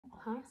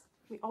huh?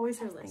 We always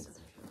have list.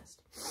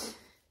 things.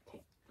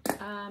 Okay.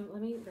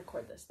 Let me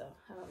record this though.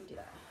 How about we do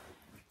that?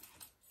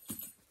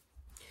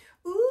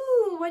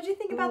 Ooh, what'd you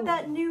think about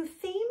that new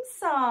theme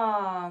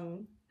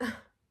song? I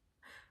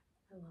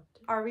loved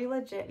it. Are we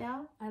legit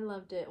now? I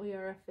loved it. We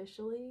are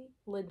officially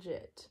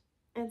legit.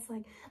 It's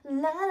like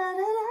la da da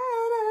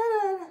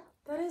da da.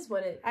 That is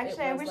what it.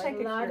 Actually, I wish I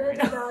could hear it.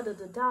 I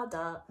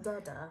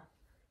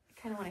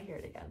kind of want to hear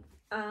it again.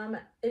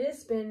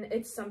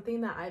 It's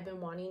something that I've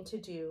been wanting to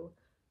do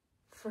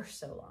for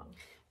so long.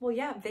 Well,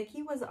 yeah,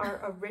 Vicki was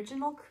our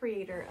original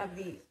creator of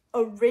the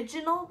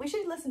original. We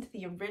should listen to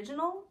the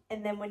original,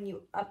 and then when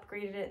you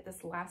upgraded it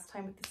this last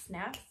time with the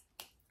snaps.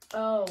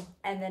 Oh.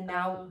 And then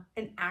now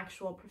an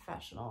actual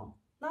professional.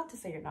 Not to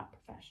say you're not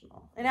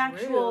professional. An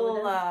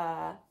actual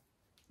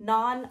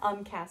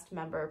non-Umcast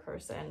member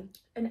person.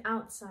 An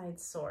outside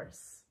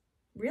source.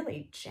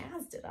 Really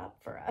jazzed it up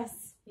for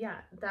us. Yeah,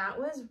 that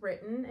was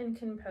written and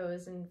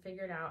composed and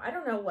figured out. I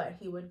don't know what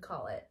he would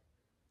call it.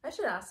 I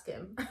should ask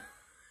him.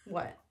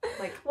 What?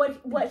 Like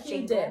what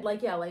he did.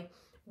 Like, yeah, like,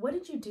 what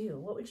did you do?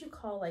 What would you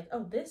call, like,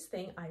 oh, this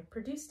thing, I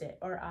produced it,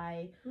 or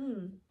I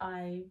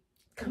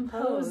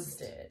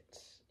composed it.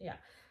 Yeah.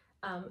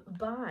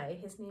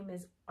 His name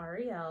is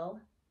Ariel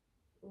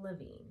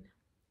Levine.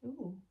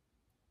 Ooh.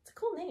 It's a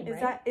cool name,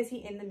 right? Is he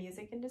in the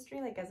music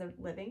industry, like, as a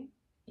living?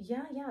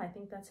 Yeah, I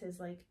think that's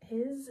his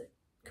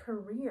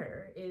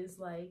career is,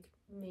 like,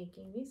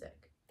 making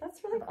music.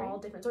 That's really great. All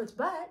different sorts,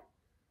 but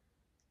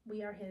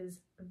we are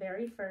his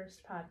very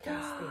first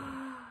podcast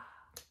theme.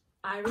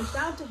 I reached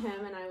out to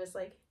him and I was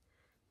like,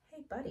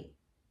 hey, buddy.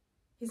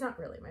 He's not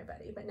really my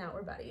buddy, but now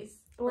we're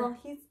buddies. Well,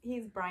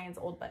 he's Brian's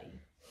old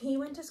buddy. He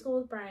went to school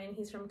with Brian.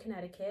 He's from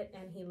Connecticut,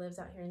 and he lives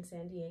out here in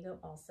San Diego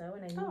also.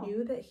 And I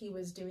knew that he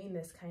was doing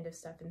this kind of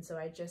stuff, and so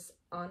I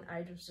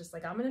was just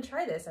like, I'm gonna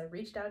try this. I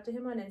reached out to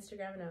him on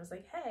Instagram, and I was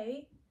like,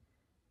 hey,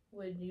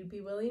 would you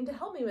be willing to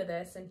help me with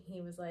this? And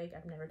he was like,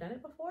 I've never done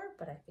it before,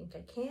 but I think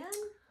I can.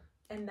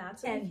 And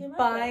that's what he came up with.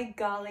 By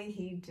golly,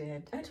 he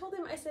did. I told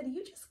him, I said,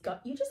 you just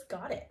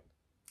got it.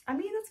 I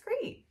mean, that's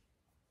great.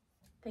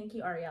 Thank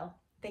you, Ariel.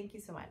 Thank you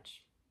so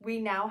much. We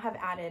now have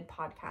added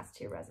podcast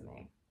to your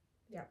resume.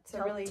 Yeah, so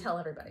tell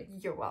everybody.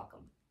 You're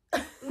welcome.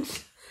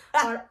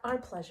 our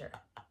pleasure.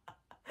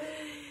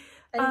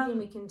 Anything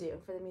we can do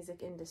for the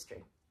music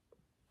industry.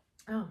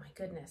 Oh my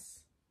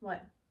goodness.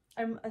 What?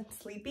 I'm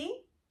sleepy,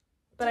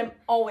 but I'm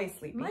always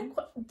sleepy.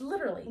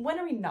 Literally. When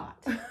are we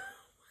not?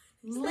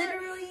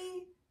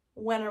 Literally,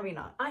 when are we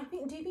not? I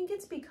kind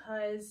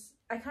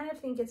of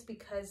think it's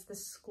because the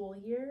school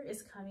year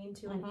is coming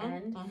to an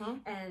end,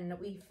 and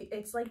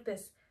it's like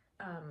this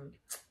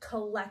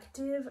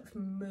collective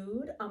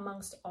mood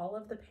amongst all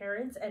of the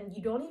parents, and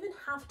you don't even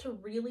have to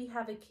really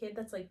have a kid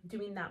that's like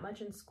doing that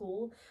much in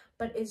school,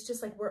 but it's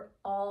just like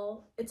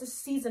it's a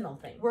seasonal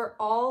thing. We're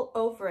all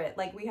over it.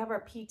 Like, we have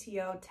our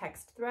PTO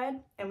text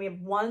thread, and we have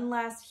one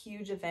last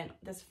huge event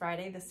this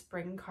Friday, the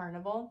Spring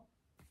Carnival,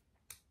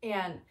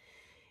 and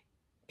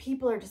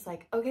people are just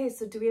like, okay,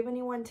 so do we have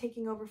anyone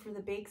taking over for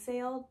the bake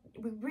sale?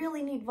 We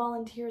really need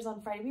volunteers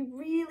on Friday. We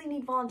really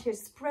need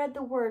volunteers. Spread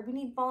the word. We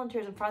need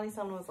volunteers. And finally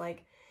someone was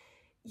like,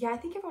 yeah, I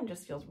think everyone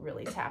just feels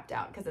really tapped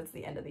out because it's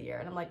the end of the year.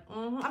 And I'm like,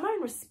 I'm not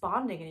even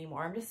responding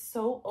anymore. I'm just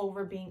so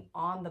over being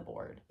on the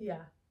board.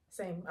 Yeah,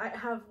 same.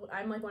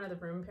 I'm like one of the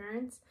room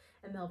parents,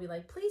 and they'll be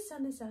like, please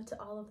send this out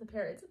to all of the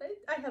parents. And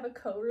I have a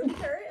co-room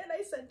parent, and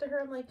I said to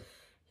her, I'm like,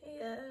 hey,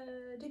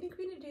 do you think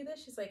we need to do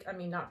this? She's like, I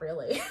mean, not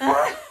really.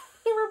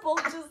 We were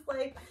both just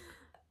like,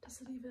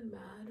 does it even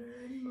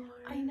matter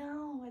anymore? I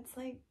know. It's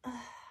like,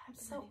 I'm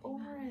so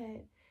over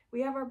it.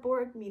 We have our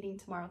board meeting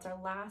tomorrow. It's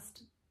our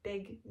last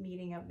big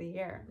meeting of the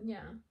year.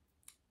 Yeah.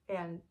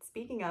 And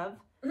speaking of,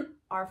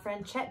 our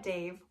friend Chet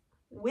Dave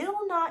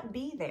will not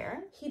be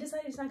there. He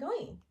decided he's not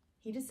going.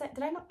 He just said,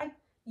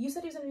 you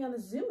said he was going to be on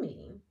the Zoom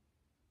meeting.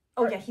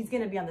 Oh, yeah, he's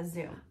going to be on the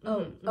Zoom.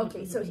 Oh,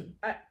 okay. So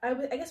I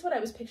guess what I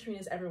was picturing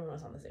is everyone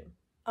was on the Zoom.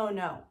 Oh,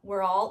 no.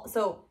 We're all,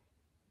 so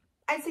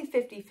I'd say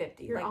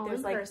 50-50. You're like, all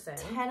there's like person.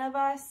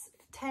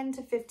 10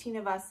 to 15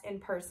 of us in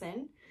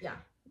person. Yeah.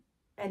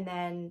 And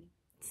then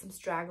some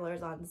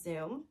stragglers on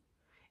Zoom.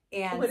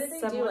 And what did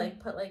they do? Like,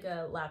 put like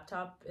a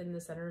laptop in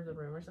the center of the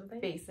room or something?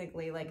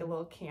 Basically, like a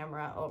little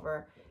camera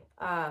over.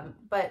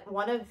 But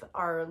one of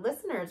our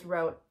listeners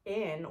wrote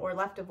in or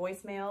left a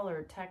voicemail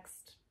or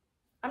text.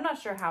 I'm not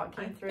sure how it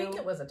came through. I think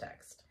it was a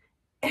text.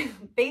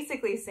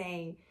 Basically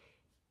saying,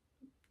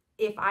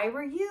 if I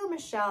were you,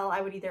 Michelle,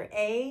 I would either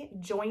A,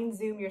 join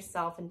Zoom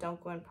yourself and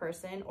don't go in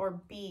person, or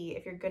B,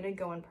 if you're going to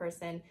go in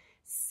person,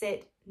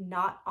 sit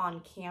not on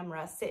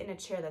camera, sit in a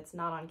chair that's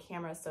not on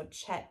camera so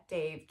Chet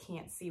Dave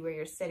can't see where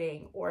you're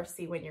sitting or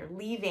see when you're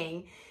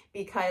leaving,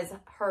 because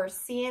her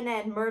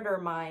CNN murder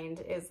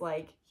mind is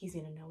like, he's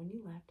going to know when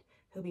you left,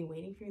 he'll be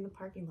waiting for you in the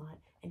parking lot,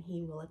 and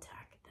he will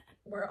attack then.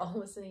 We're all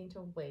listening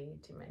to way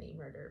too many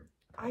murder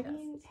podcasts. I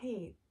mean,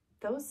 hey,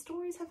 those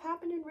stories have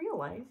happened in real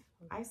life.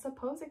 I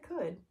suppose it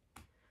could.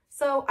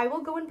 So I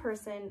will go in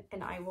person,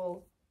 and I'm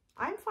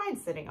fine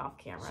sitting off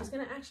camera. She's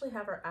going to actually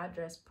have her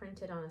address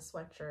printed on a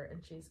sweatshirt,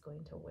 and she's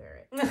going to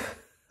wear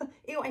it.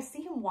 Ew, I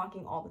see him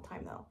walking all the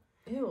time though.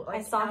 Ew, like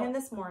I saw him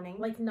this morning.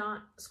 Like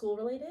not school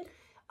related?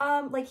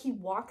 Like he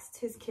walks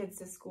his kids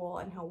to school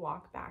and he'll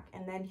walk back,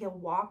 and then he'll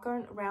walk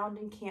around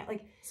and can't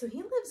like. So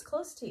he lives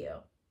close to you.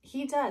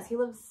 He does. He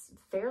lives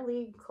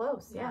fairly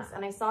close. Yeah. Yes.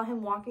 And I saw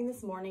him walking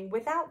this morning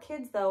without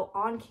kids though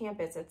on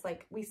campus. It's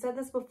like, we said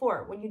this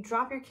before, when you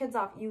drop your kids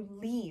off, you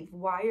leave.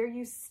 Why are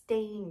you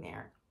staying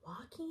there?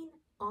 Walking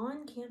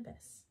on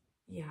campus.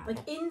 Yeah.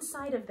 Like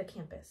inside of the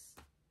campus.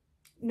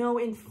 No,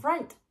 in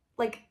front.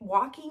 Like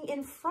walking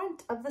in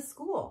front of the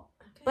school.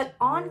 Okay. But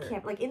on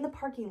camp, like in the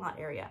parking lot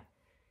area.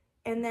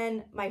 And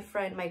then my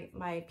friend,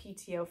 my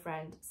PTO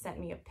friend sent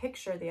me a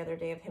picture the other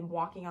day of him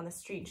walking on the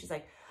street. And she's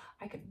like,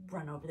 I could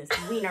run over this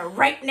wiener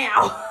right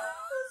now.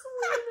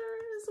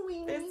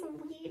 This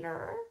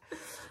wiener.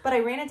 But I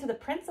ran into the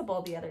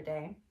principal the other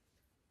day.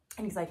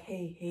 And he's like,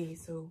 hey,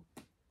 so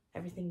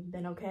everything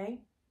been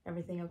okay?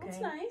 Everything okay?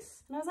 That's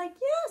nice. And I was like,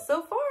 yeah,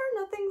 so far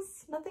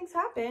nothing's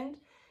happened.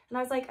 And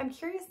I was like, I'm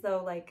curious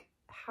though, like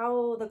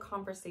how the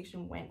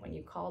conversation went when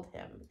you called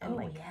him and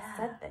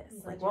said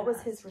this. Like what was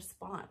his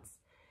response?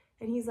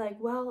 And he's like,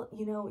 well,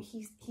 you know,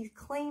 he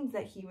claims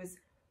that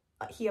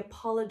he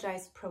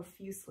apologized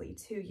profusely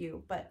to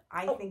you, but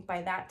I think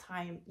by that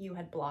time you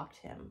had blocked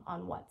him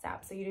on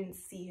WhatsApp, so you didn't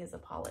see his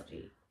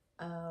apology.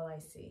 Oh, I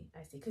see.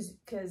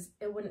 Because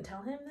it wouldn't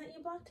tell him that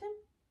you blocked him?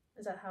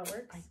 Is that how it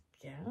works? I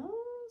guess.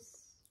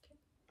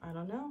 I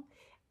don't know.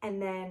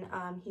 And then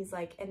he's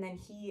like, and then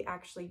he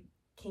actually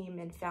came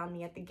and found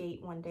me at the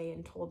gate one day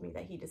and told me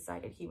that he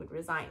decided he would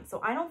resign.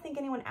 So I don't think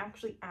anyone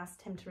actually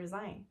asked him to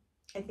resign.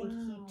 I think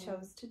he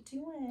chose to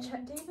do it.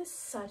 Chet Dave is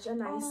such a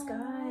nice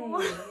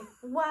guy.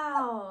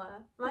 Wow.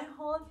 My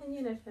whole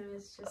opinion of him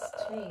has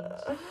just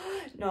changed.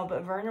 No,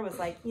 but Verner was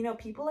like, you know,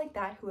 people like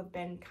that who have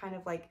been kind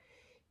of like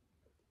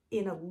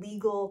in a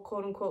legal,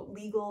 quote unquote,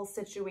 legal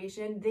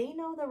situation, they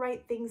know the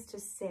right things to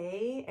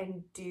say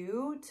and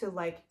do to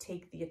like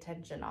take the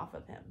attention off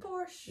of him.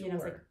 For sure. You know,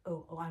 it's like,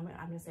 I'm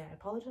gonna say I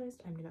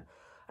apologized. I'm gonna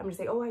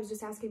say, oh, I was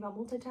just asking about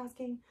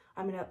multitasking.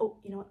 I'm gonna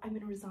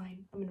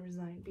resign.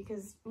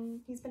 Because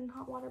he's been in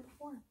hot water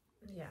before.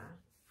 Yeah.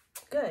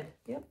 Good.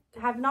 Yep.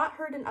 Have not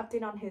heard an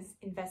update on his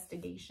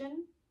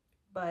investigation,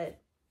 but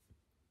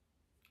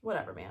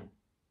whatever, man.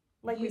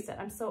 Like we said,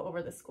 I'm so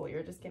over this school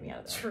year. Just get me out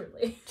of there.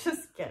 Truly.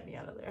 Just get me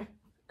out of there.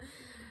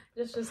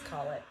 Just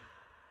call it.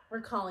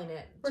 We're calling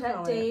it. We're Chet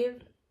calling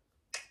Dave,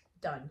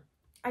 done.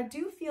 I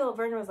do feel,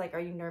 Verner was like, are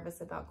you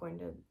nervous about going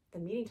to the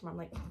meeting tomorrow? I'm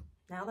like,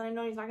 now that I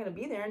know he's not going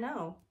to be there,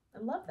 no. I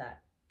love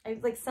that.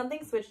 Like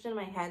something switched in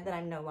my head that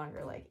I'm no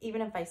longer like,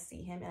 even if I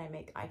see him and I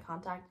make eye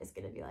contact, it's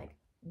going to be like,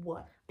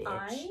 what, bitch?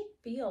 I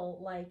feel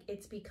like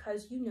it's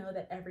because you know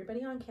that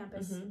everybody on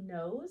campus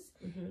knows,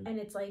 and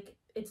it's like,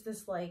 it's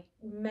this like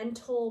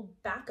mental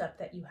backup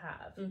that you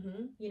have,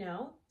 you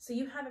know? So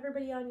you have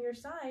everybody on your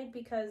side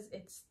because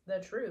it's the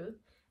truth.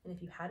 And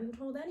if you hadn't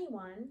told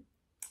anyone,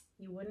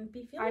 you wouldn't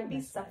be feeling I'd be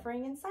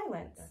suffering in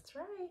silence. That's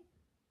right.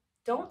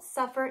 Don't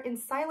suffer in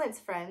silence,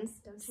 friends.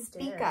 Don't you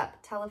Speak dare. up.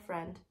 Tell a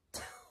friend.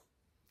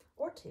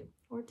 Or two.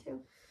 Or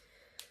two.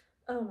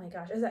 Oh my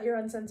gosh. Is that your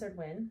uncensored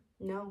win?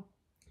 No.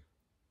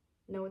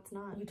 No, it's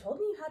not. You told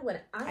me you had one.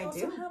 I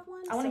also do. have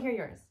one. I want to hear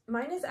yours.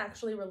 Mine is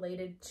actually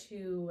related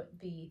to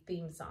the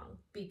theme song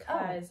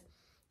because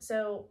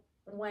so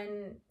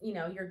when, you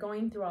know, you're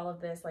going through all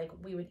of this, like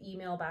we would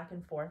email back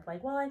and forth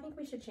like, well, I think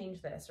we should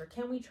change this, or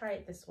can we try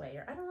it this way?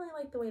 Or I don't really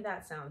like the way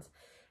that sounds.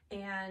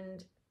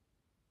 And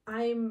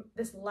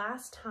this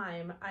last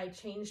time I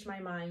changed my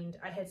mind.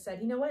 I had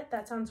said, you know what?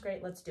 That sounds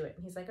great. Let's do it.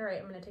 And he's like, all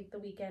right, I'm going to take the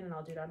weekend and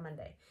I'll do it on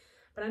Monday.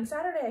 But on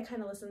Saturday, I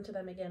kind of listened to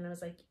them again. And I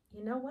was like,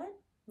 you know what?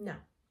 No.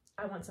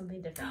 I want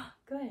something different.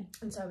 Good.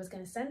 And so I was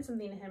going to send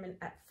something to him. And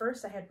at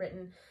first I had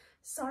written,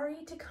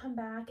 sorry to come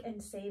back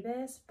and say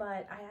this,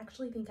 but I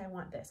actually think I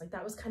want this. Like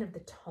that was kind of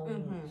the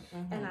tone.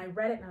 And I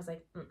read it and I was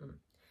like,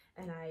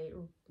 And I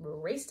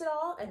erased it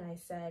all. And I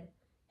said,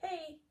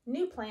 hey,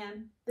 new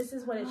plan. This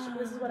is what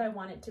this is what I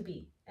want it to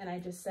be. And I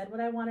just said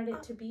what I wanted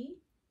it to be.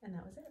 And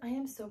that was it. I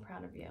am so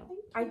proud of you. Thank you.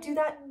 I do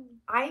that.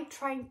 I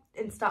try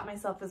and stop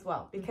myself as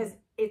well because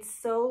it's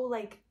so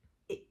like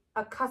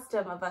a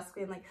custom of us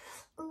being like,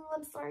 oh,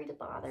 I'm sorry to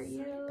bother you.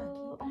 Becky.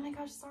 Oh my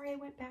gosh, sorry I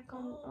went back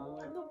on.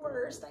 I'm the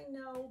worst, I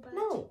know, but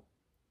no,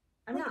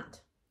 I'm not.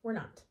 We're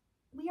not.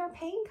 We are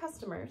paying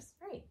customers.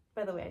 Right.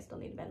 By the way, I still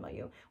need to Venmo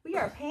you. We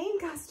are paying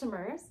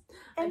customers.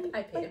 And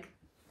I paid him.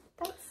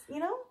 That's, you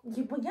know,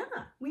 Well, yeah.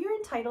 we are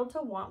entitled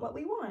to want what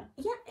we want.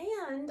 Yeah,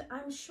 and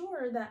I'm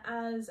sure that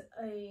as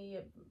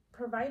a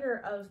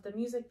provider of the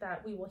music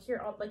that we will hear,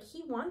 like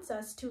he wants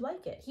us to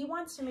like it. He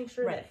wants to make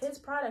sure that his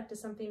product is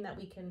something that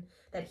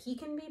that he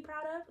can be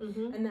proud of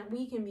and that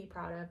we can be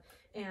proud of.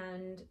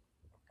 And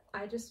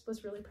I just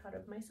was really proud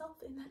of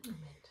myself in that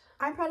moment.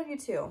 I'm proud of you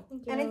too.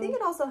 Thank you. And I think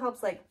it also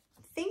helps, like,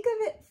 think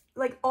of it,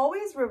 like,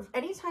 always,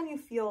 anytime you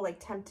feel like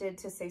tempted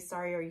to say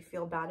sorry or you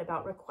feel bad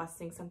about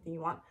requesting something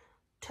you want,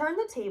 turn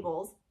the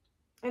tables.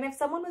 And if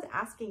someone was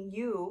asking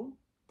you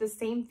the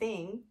same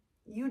thing,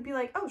 you'd be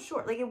like, oh,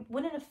 sure. Like, it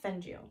wouldn't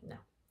offend you. No,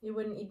 you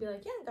wouldn't. You'd be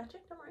like, yeah, gotcha.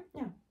 Don't worry.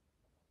 Yeah.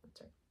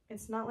 That's right.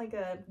 It's not like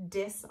a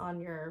diss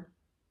on your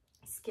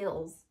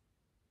skills.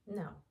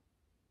 No,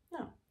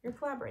 you're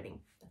collaborating.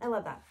 I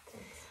love that.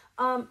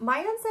 My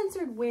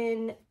uncensored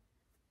win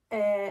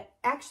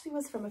actually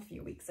was from a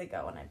few weeks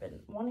ago, and I've been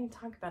wanting to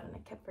talk about it and I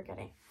kept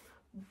forgetting.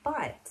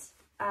 But,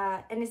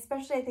 and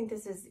especially I think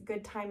this is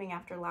good timing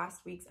after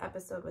last week's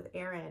episode with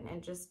Erin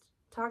and just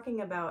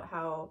talking about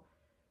how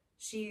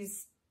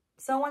she's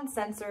so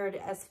uncensored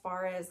as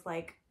far as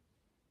like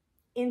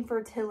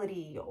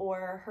infertility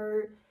or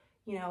her,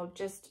 you know,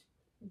 just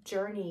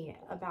journey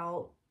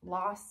about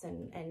loss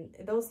and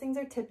those things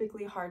are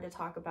typically hard to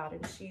talk about.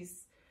 And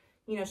she's,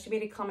 you know, she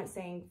made a comment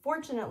saying,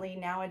 fortunately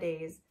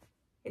nowadays,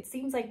 it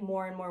seems like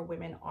more and more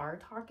women are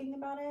talking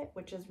about it,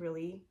 which is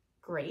really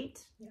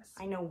great. Yes.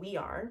 I know we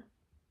are.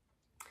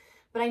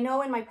 But I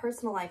know in my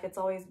personal life, it's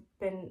always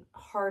been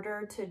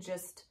harder to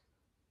just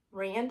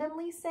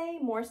randomly say,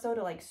 more so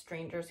to like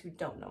strangers who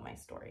don't know my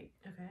story.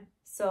 Okay.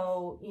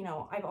 So, you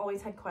know, I've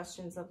always had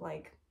questions of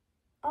like,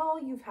 oh,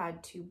 you've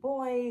had 2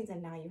 boys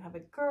and now you have a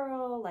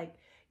girl, like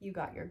you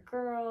got your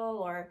girl,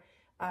 or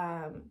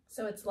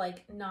so it's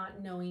like not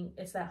knowing,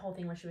 it's that whole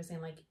thing where she was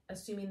saying like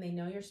assuming they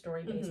know your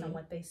story based on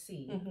what they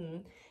see.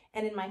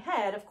 And in my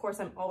head, of course,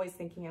 I'm always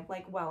thinking of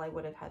like, well, I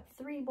would have had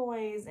 3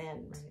 boys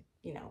and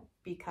you know,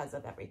 because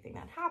of everything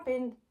that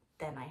happened,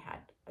 then I had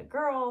a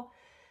girl.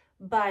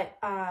 But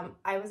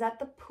I was at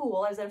the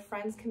pool. I was at a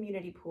friend's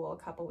community pool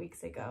a couple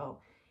weeks ago,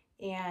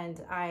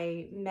 and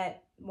I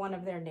met one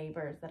of their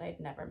neighbors that I'd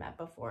never met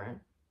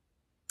before.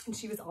 And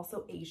she was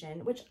also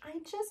Asian, which I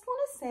just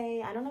want to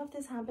say, I don't know if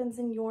this happens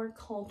in your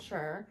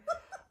culture,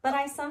 but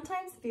I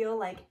sometimes feel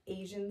like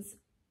Asians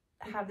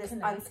have this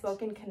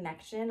unspoken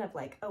connection of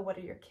like, oh, what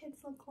do your kids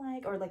look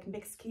like? Or like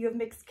you have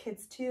mixed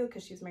kids too,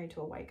 because she was married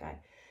to a white guy.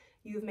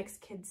 You have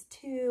mixed kids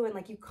too, and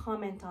like you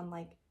comment on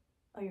like,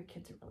 oh, your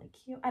kids are really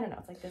cute. I don't know.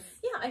 It's like this.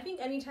 Yeah, I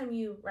think anytime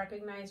you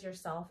recognize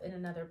yourself in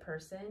another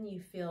person, you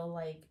feel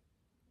like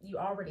you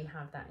already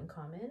have that in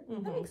common.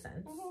 That makes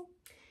sense.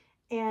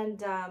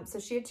 And so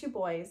she had 2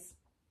 boys,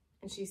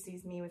 and she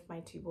sees me with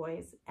my 2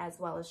 boys as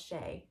well as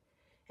Shay.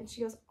 And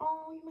she goes,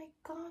 oh my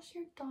gosh,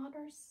 your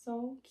daughter's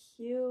so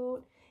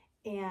cute.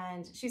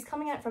 And she's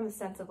coming at it from the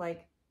sense of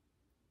like,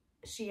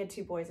 she had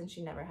 2 boys and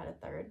she never had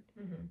a 3rd.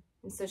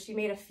 And so she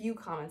made a few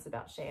comments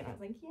about Shay, and I was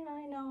like, yeah,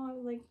 I know. I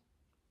was like,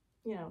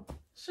 you know,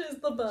 she's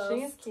the best.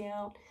 She is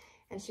cute.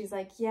 And she's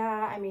like,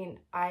 yeah, I mean,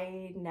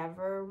 I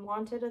never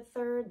wanted a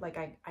 3rd. Like,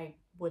 I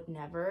would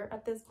never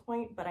at this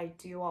point, but I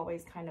do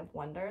always kind of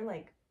wonder,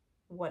 like,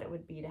 what it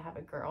would be to have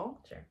a girl.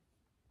 Sure.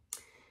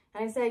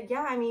 And I said,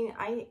 yeah, I mean,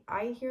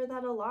 I hear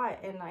that a lot.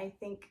 And I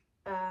think,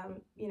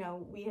 you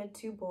know, we had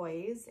 2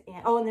 boys.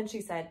 And then she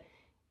said,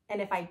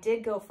 and if I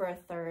did go for a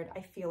 3rd,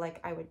 I feel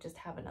like I would just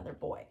have another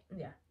boy.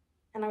 Yeah.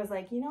 And I was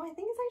like, you know, I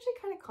think it's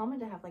actually kind of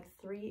common to have like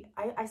 3.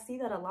 I see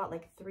that a lot,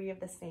 like 3 of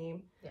the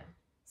same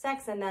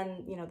sex. And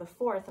then, you know, the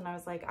 4th. And I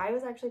was like, I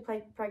was actually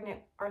pregnant.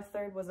 Our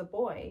 3rd was a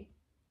boy.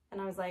 And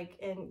I was like,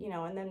 and, you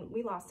know, and then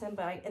we lost him.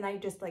 But I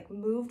just like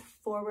moved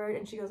forward.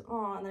 And she goes,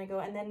 oh, and then I go,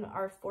 and then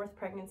our 4th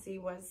pregnancy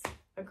was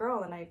a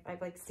girl. And I've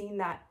like seen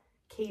that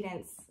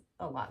cadence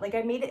a lot. Like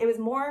I made it was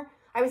more,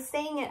 I was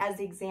saying it as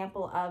the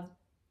example of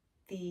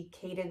the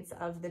cadence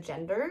of the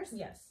genders.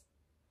 Yes.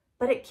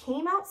 But it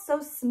came out so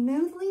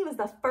smoothly. It was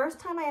the first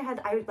time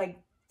I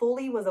like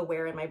fully was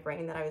aware in my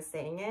brain that I was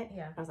saying it.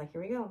 Yeah. I was like, here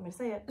we go. I'm going to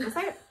say it. I'm going to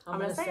say it. I'm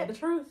going to say the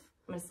truth.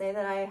 I'm going to say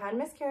that I had a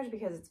miscarriage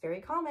because it's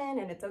very common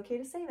and it's okay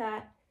to say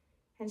that.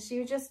 And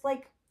she was just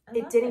like,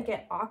 it didn't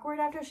get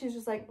awkward after. She was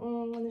just like,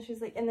 and then she's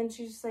like, and then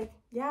she's just like,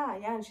 yeah.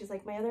 And she's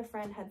like, my other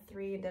friend had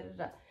 3 and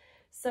da-da-da.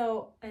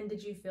 So. And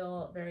did you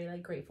feel very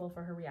like grateful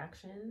for her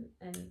reaction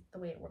and the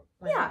way it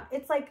went? Yeah.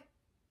 It's like,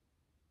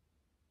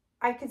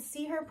 I could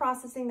see her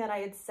processing that I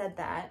had said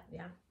that.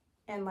 Yeah.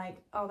 And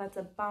like, oh, that's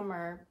a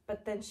bummer.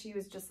 But then she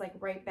was just like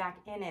right back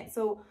in it.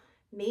 So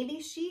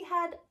maybe she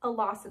had a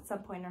loss at some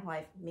point in her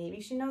life. Maybe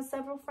she knows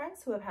several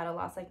friends who have had a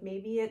loss. Like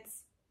maybe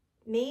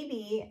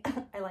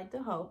I like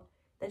to hope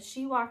that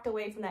she walked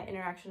away from that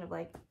interaction of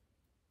like,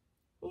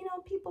 you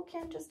know, people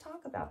can't just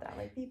talk about that.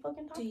 Like people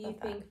can talk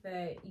about that. Do you think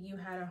that you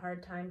had a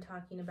hard time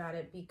talking about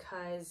it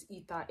because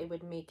you thought it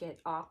would make it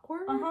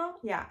awkward?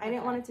 Yeah. I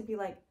didn't want it to be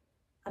like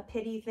a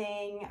pity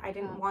thing. I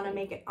didn't want to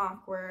make it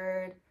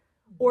awkward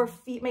or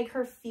make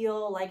her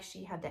feel like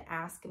she had to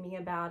ask me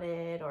about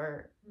it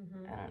or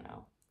I don't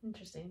know.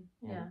 Interesting.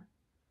 Yeah.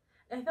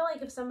 I feel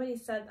like if somebody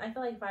said, I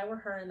feel like if I were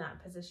her in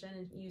that position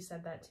and you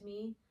said that to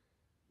me,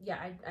 yeah,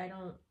 I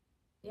don't,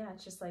 yeah,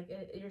 it's just like,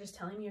 you're just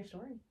telling me your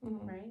story,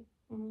 right?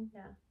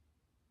 Yeah.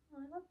 Oh,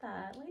 I love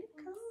that. Way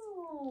to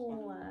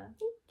go.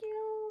 Thank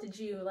you. Did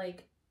you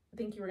like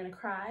think you were gonna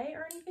cry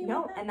or anything?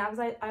 No, like that? and that was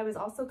I was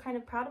also kind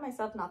of proud of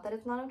myself. Not that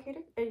it's not okay to,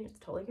 it's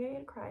totally okay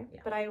to cry,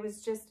 but I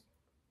was just,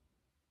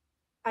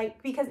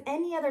 because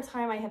any other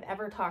time I have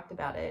ever talked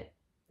about it,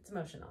 it's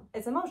emotional.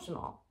 It's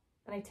emotional,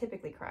 and I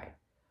typically cry.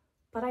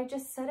 But I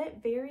just said it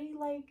very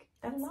like,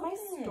 that's my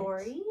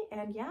story,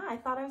 and yeah, I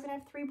thought I was gonna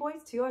have 3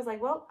 boys too. I was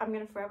like, well, I'm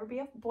gonna forever be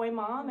a boy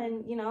mom,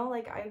 and you know,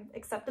 like I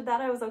accepted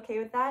that. I was okay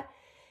with that.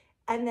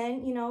 And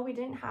then, you know, we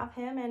didn't have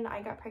him and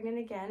I got pregnant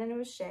again and it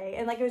was Shay.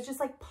 And like, it was just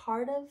like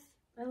part of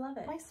I love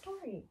it. my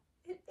story.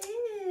 It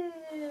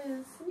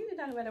is. You can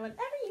talk about it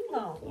whenever you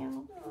want. Thank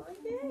you. Oh,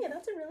 yeah,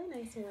 that's a really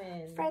nice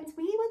win. Friends,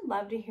 we would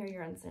love to hear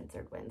your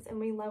uncensored wins and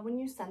we love when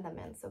you send them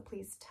in. So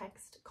please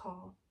text,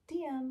 call,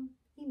 DM,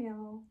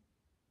 email,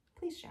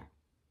 please share.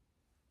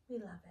 We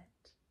love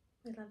it.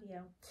 We love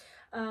you.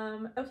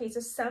 Okay, so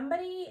so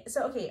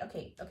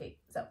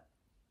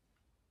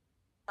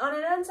on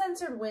an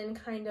uncensored win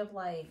kind of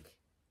like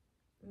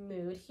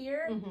mood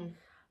here,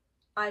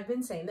 I've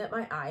been saying that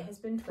my eye has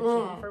been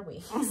twitching for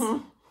weeks.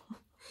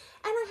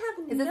 And I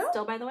have Is it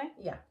still, by the way?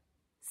 Yeah.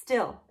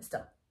 Still.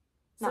 Not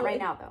So right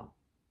now, though.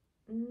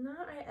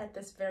 Not right at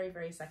this very,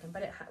 very second,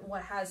 but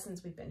what has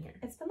since we've been here.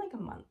 It's been like a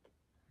month.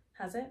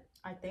 Has it?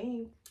 I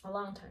think. A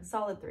long time.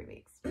 Solid 3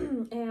 weeks.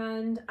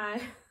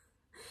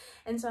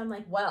 And so I'm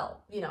like,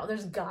 well, you know,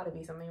 there's got to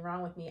be something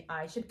wrong with me.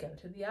 I should go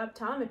to the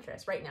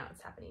optometrist. Right now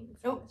it's happening.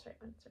 It's right here.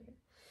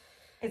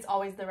 It's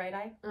always the right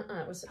eye?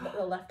 It was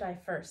the left eye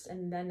first,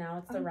 and then now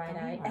it's the right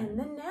eye. And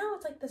then now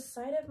it's like the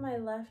side of my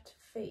left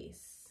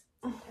face.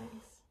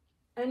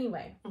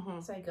 Anyway,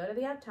 so I go to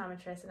the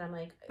optometrist and I'm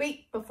like...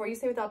 Wait, before you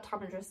say what the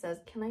optometrist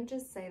says, can I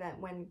just say that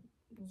when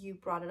you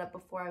brought it up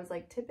before, I was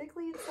like,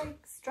 typically it's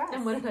like stress.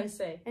 And what did I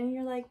say? And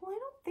you're like, well, I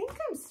don't think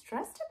I'm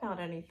stressed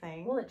about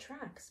anything. Well, it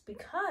tracks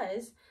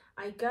because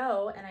I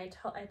go and I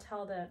tell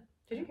the...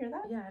 Did you hear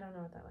that? Yeah, I don't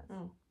know what that was.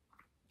 Oh.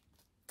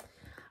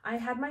 I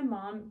had my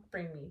mom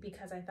bring me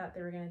because I thought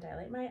they were going to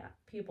dilate my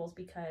pupils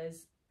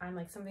because I'm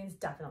like, something's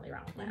definitely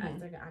wrong with my eyes. I'm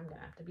going to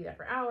have to be there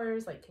for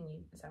hours. Like, can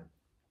you... So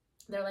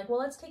they're like, well,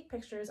 let's take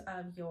pictures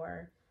of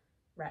your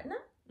retina.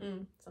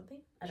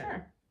 Something. I don't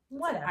know.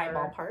 Whatever. Some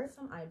eyeball part.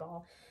 Some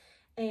eyeball.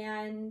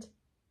 And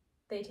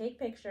they take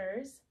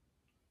pictures.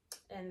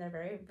 And they're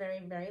very,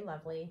 very, very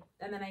lovely.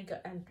 And then I go,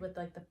 and with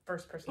like the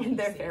first person. And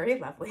they're very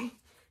lovely.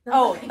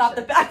 Not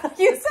the back.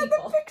 You said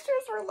the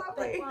pictures were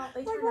lovely.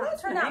 They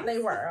turned out they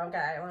were,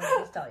 okay, let me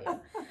just tell you.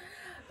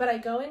 But I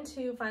go in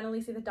to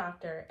finally see the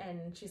doctor,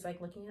 and she's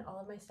like looking at all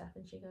of my stuff,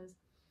 and she goes,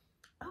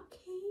 okay.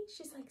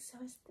 She's like,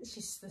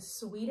 she's the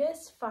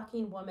sweetest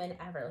fucking woman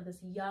ever. Like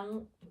this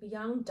young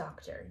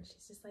doctor. And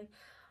she's just like,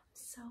 I'm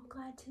so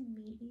glad to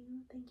meet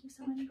you. Thank you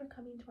so much for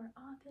coming to our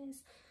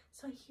office.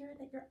 So I hear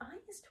that your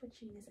eye is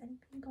twitching. Is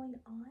anything going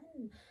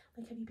on?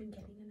 Like, have you been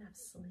getting enough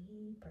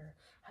sleep? Or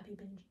have you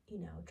been, you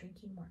know,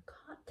 drinking more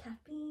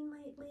caffeine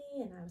lately?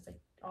 And I was like,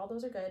 all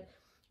those are good.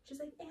 She's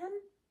like,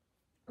 and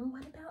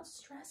what about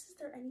stress? Is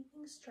there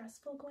anything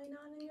stressful going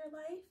on in your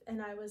life?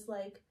 And I was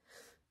like,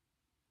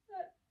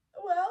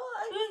 well,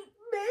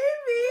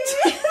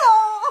 maybe.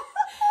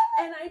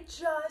 And I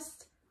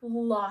just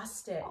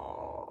lost it.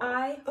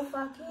 I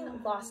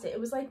fucking lost it. It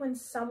was like when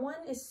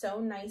someone is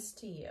so nice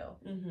to you,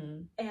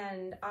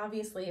 and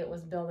obviously it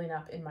was building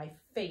up in my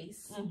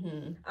face.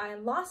 I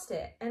lost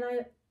it, and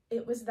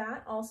it was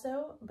that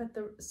also. But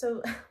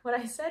so what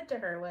I said to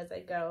her was, I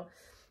go,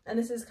 and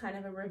this is kind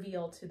of a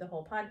reveal to the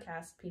whole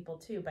podcast people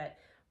too, but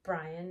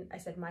Brian, I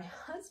said, my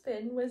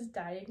husband was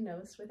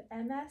diagnosed with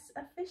MS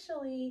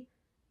officially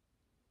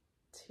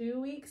 3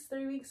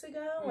 weeks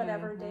ago,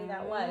 whatever day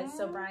that was.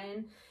 So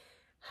Brian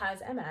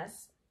has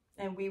MS.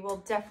 And we will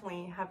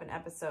definitely have an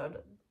episode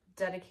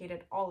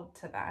dedicated all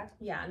to that.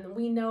 Yeah, and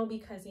we know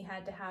because he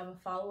had to have a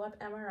follow-up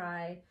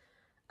MRI,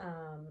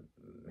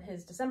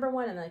 his December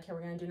one, and then like, okay,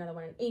 we're going to do another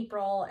one in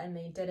April, and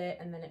they did it,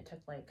 and then it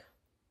took like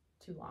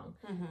too long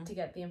to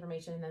get the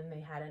information, and then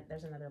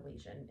there's another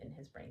lesion in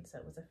his brain, so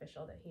it was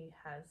official that he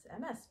has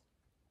MS.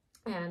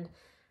 And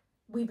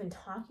we've been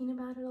talking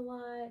about it a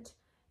lot.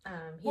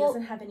 He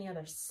doesn't have any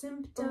other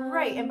symptoms.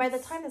 Right, and by the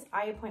time this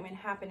eye appointment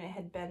happened, it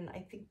had been,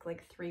 I think,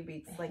 like 3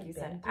 weeks, like you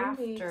said,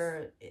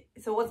 after.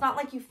 So it's not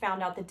like you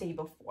found out the day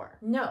before.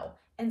 No,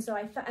 and so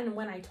and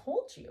when I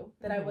told you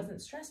that I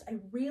wasn't stressed, I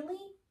really,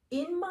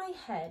 in my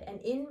head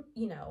and in,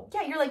 you know.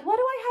 Yeah, you're like, what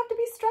do I have to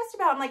be stressed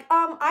about? I'm like,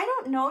 I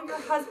don't know,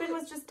 your husband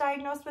was just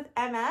diagnosed with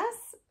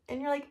MS.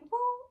 And you're like,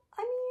 well,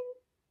 I mean,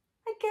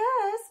 I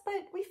guess,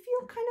 but we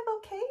feel kind of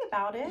okay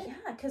about it.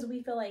 Yeah, because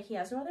we feel like he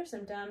has no other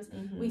symptoms.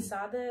 We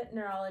saw the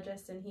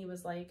neurologist and he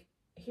was like,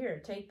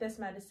 here, take this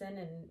medicine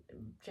and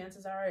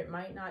chances are it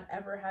might not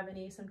ever have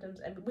any symptoms.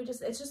 And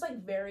it's just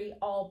like very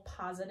all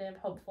positive,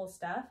 hopeful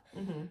stuff.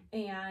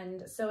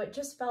 And so it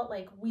just felt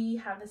like we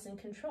have this in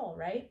control,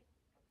 right?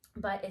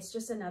 But it's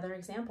just another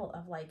example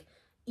of like,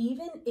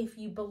 even if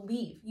you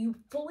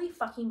fully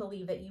fucking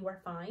believe that you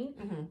are fine,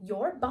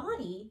 your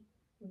body,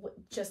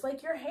 just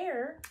like your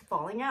hair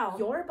falling out,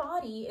 your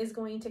body is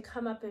going to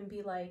come up and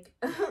be like,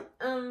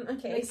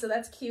 okay, like, so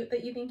that's cute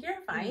that you think you're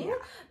fine,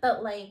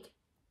 but like,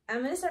 I'm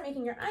going to start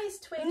making your eyes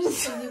twitch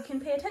so you can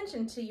pay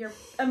attention to your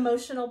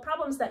emotional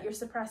problems that you're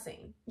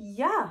suppressing.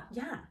 Yeah.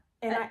 Yeah.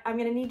 And I'm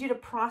going to need you to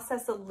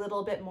process a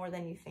little bit more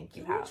than you think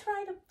you have.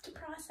 Try to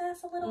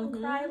process a little and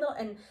cry a little.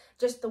 And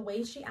just the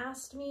way she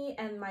asked me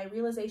and my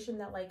realization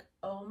that like,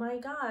 oh my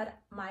God,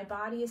 my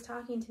body is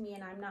talking to me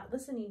and I'm not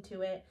listening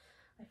to it.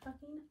 I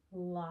fucking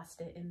lost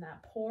it in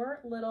that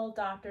poor little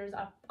doctor's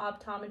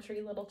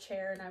optometry little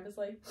chair. And I was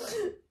like,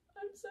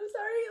 I'm I'm so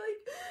sorry. Like,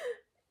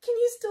 can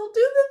you still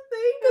do the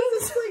thing? Because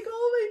it's like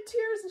all my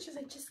tears. And she's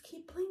like, just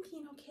keep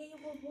blinking, okay?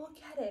 We'll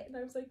get it. And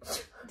I was like,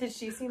 did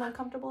she seem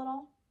uncomfortable at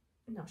all?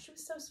 No, she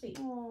was so sweet.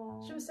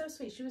 Aww. She was so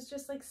sweet. She was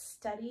just like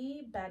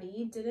steady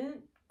Betty.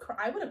 Didn't cry.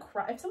 I would have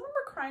cried. If someone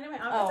were crying in my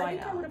office, I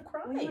think I would have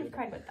cried. We would have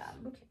cried with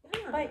them.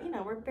 Okay. Yeah. But, you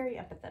know, we're very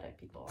empathetic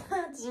people.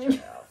 That's true.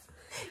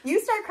 You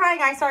start crying,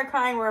 I start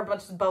crying, we're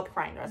both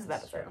crying the rest of the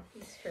episode. True.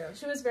 It's true.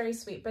 She was very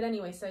sweet. But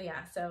anyway, so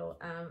yeah, so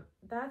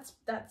that's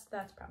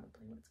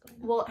probably what's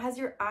going on. Well, has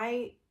your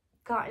eye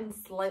gotten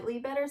slightly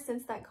better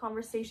since that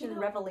conversation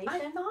revelation?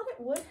 I thought it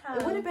would have.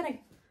 It would have been a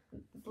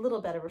little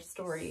better of a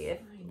story if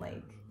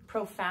like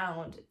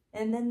profound.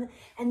 And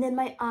then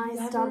my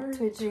eyes stopped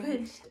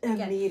twitching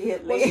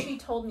immediately. Well, she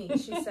told me,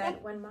 she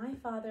said, when my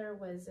father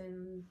was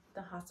in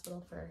the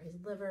hospital for his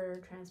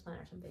liver transplant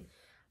or something,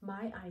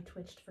 my eye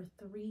twitched for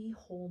 3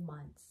 whole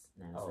months.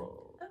 And I was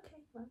like,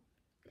 okay, well,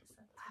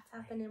 that's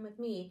happening with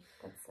me.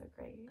 That's so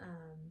great.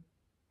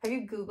 Have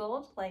you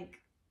Googled,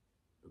 like,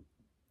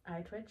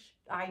 eye twitch?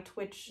 Eye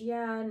twitch?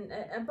 Yeah,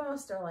 and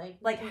most are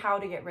like how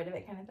to get rid of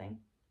it kind of thing?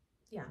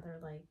 Yeah, they're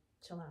like,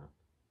 chill out.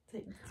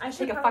 I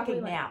should take a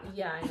fucking nap.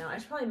 Yeah, I know. I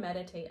should probably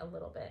meditate a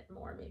little bit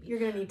more, maybe. You're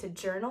going to need to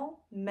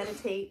journal,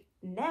 meditate,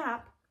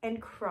 nap,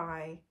 and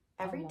cry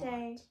every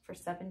day for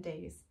 7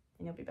 days,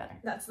 and you'll be better.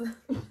 That's the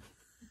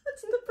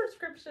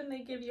prescription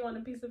they give you on a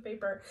piece of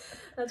paper.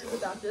 That's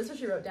what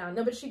she wrote down.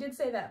 No, but she did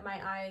say that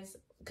my eyes,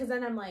 because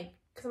I'm like,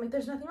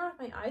 there's nothing wrong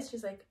with my eyes.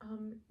 She's like,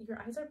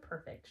 your eyes are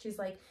perfect. She's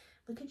like,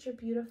 look at your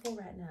beautiful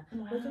retina.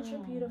 Wow. Look at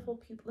your beautiful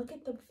pupil. Look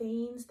at the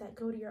veins that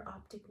go to your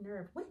optic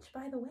nerve, which,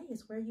 by the way,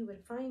 is where you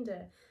would find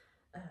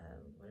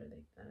what are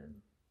they?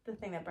 The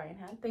thing that Brian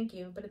had. Thank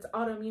you, but it's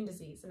autoimmune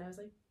disease. And I was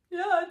like,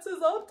 yeah, it's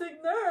his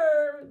optic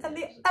nerve. And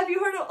have you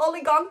heard of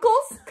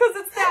oligonkles? Because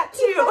it's that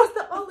too. He has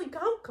the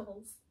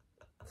oligonkles.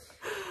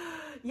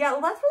 Yeah,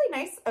 well, that's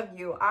really nice of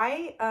you.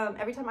 I,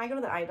 every time I go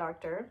to the eye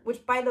doctor,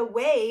 which, by the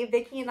way,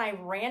 Vicki and I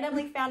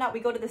randomly found out we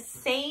go to the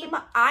same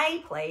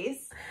eye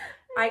place.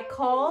 I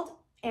called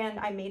and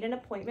I made an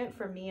appointment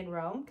for me in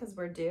Rome because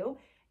we're due.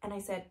 And I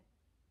said,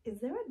 is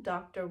there a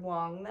Dr.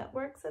 Wong that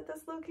works at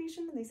this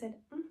location? And they said,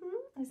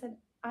 I said,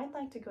 I'd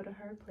like to go to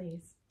her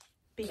place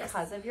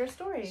because of your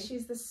story.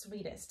 She's the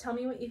sweetest. Tell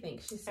me what you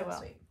think. She's so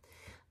sweet.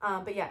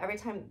 But yeah, every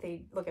time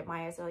they look at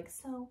my eyes, they're like,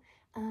 so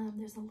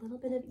there's a little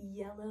bit of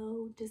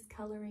yellow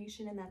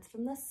discoloration and that's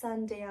from the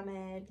sun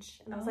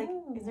damage. And I was like,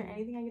 is there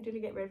anything I can do to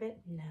get rid of it?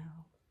 No,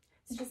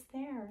 it's just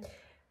there.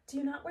 Do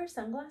you not wear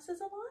sunglasses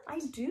a lot? I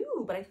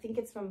do, but I think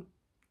it's from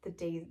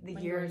the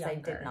years I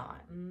did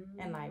not.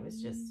 And I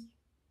was just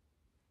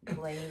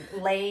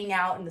laying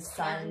out in the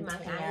sun,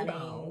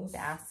 tanning,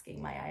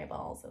 basking my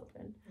eyeballs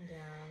open.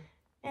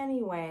 Yeah.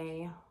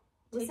 Anyway,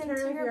 listen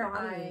to your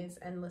eyes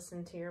and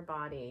listen to your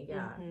body.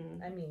 Yeah.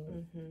 I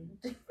mean,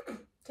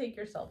 take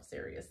yourself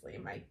seriously,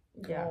 my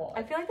God.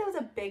 I feel like that was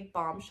a big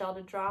bombshell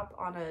to drop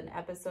on an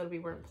episode we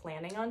weren't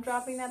planning on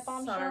dropping that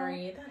bombshell.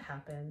 Sorry, that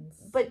happens.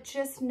 But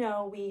just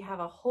know we have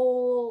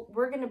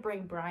we're going to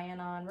bring Brian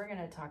on. We're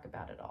going to talk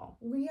about it all.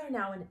 We are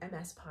now an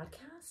MS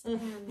podcast,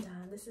 and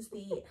this is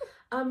the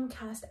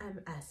Cast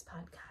MS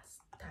podcast.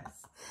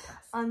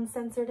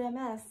 Uncensored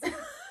MS.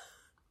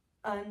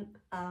 The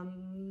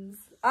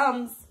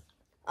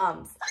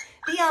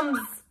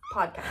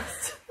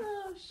podcast.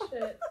 Oh,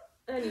 shit.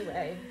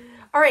 Anyway.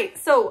 All right,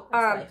 so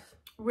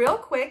real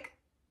quick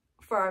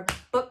for our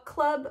book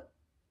club,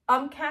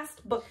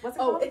 cast book. What's it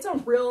called? It's a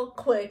real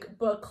quick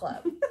book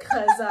club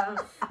because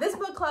this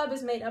book club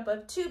is made up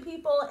of 2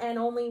 people and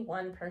only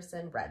 1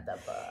 person read the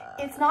book.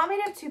 It's not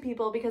made up of 2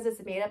 people because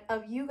it's made up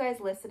of you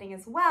guys listening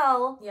as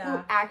well. Yeah.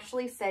 Who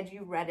actually said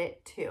you read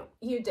it too.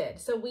 You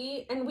did. So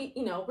we,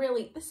 you know,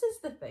 really, this is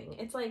the thing.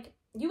 It's like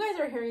you guys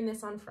are hearing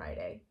this on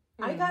Friday.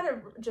 I gotta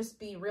just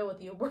be real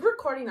with you. We're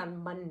recording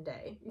on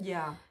Monday.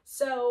 Yeah.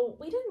 So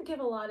we didn't give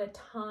a lot of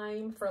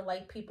time for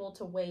like people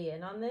to weigh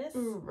in on this.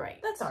 Right.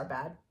 That's our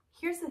bad.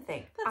 Here's the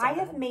thing. I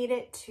have made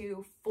it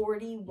to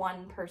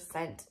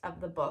 41%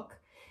 of the book,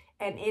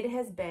 and it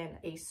has been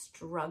a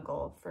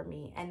struggle for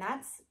me. And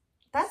that's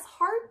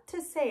hard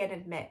to say and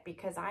admit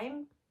because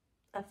I'm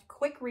a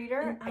quick reader.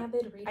 An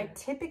avid reader. I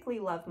typically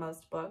love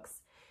most books,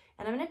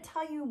 and I'm going to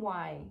tell you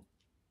why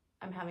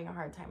I'm having a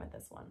hard time with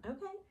this one.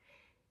 Okay.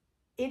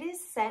 It is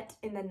set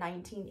in the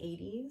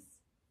 1980s,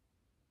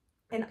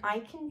 and I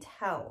can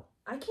tell.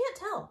 I can't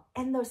tell.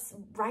 And the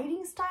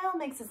writing style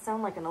makes it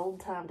sound like an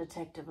old-time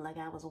detective, like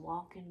I was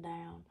walking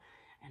down,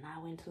 and I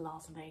went to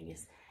Las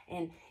Vegas,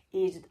 and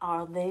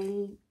are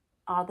they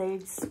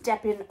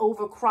stepping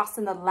over,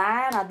 crossing the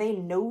line? Are they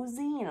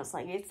nosy? And it's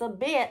like, it's a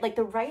bit, like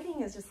the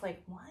writing is just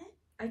like, what?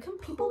 I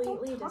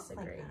completely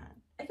disagree. Like that.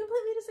 I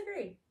completely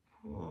disagree.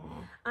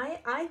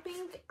 I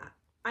think...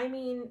 I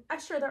mean,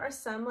 sure, there are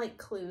some, like,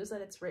 clues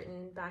that it's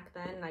written back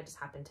then, and I just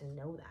happen to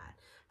know that.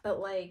 But,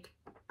 like,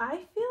 I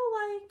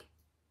feel like,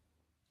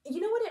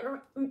 you know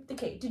what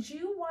okay, did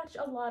you watch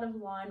a lot of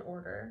Law &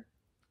 Order?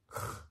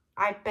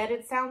 I bet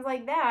it sounds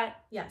like that.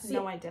 Yeah. See,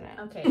 no, I didn't.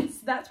 Okay,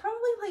 so that's probably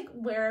like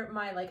where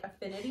my like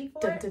affinity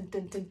for dun, it. dun,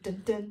 dun, dun,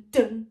 dun, dun,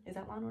 dun. Is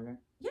that Law and Order?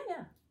 Yeah,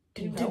 yeah.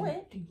 Dun, You dun, know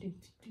it. dun, dun,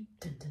 dun,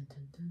 dun, dun,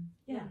 dun, dun.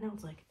 Yeah, now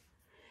it's like,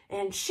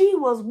 and she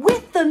was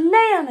with the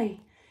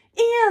nanny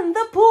in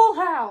the pool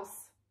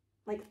house.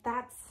 Like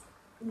that's,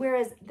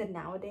 whereas the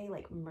nowadays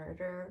like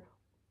murder,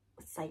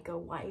 psycho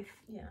wife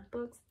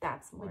books,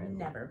 that's more. Would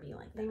never be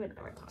like that. They would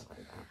never talk like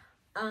that.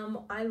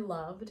 I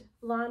loved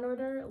Law and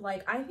Order.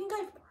 Like, I think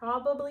I've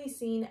probably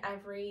seen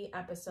every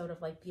episode of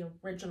like the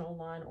original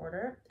Law and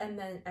Order, and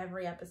then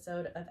every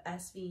episode of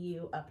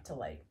SVU up to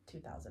like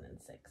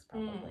 2006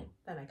 probably.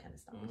 Then I kind of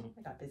stopped.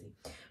 I got busy,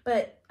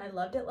 but I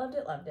loved it, loved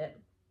it, loved it.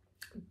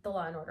 The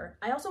Law and Order.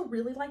 I also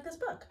really like this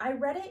book. I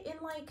read it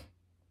in like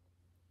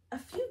a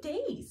few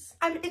days.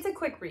 It's a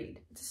quick read.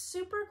 It's a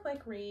super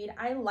quick read.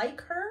 I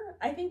like her.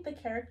 I think the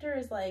character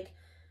is like,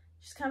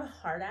 she's kind of a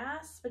hard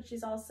ass, but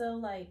she's also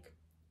like,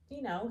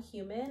 you know,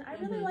 human. I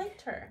really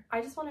liked her.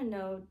 I just want to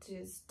know,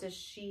 does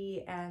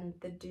she and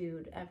the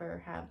dude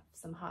ever have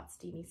some hot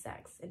steamy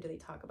sex, and do they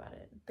talk about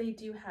it? They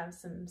do have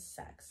some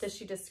sex. Does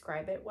she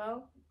describe it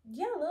well?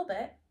 Yeah, a little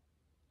bit.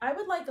 I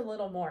would like a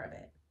little more of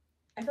it.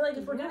 I feel like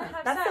if we're gonna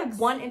have that's sex,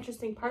 the one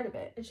interesting part of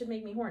it. It should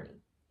make me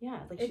horny. Yeah,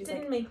 like it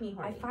didn't make me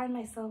horny. I find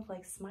myself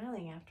like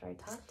smiling after I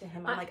talk to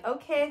him. I'm like,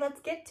 okay,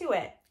 let's get to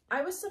it.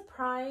 I was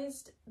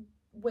surprised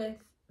with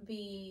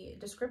the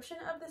description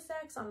of the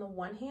sex on the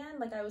one hand.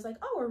 Like, I was like,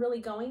 oh, we're really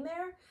going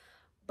there.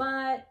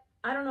 But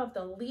I don't know if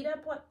the lead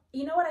up,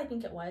 you know what I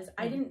think it was?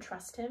 I didn't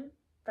trust him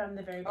from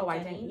the very beginning. Oh,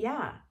 I didn't,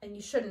 yeah. And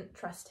you shouldn't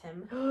trust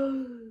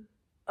him.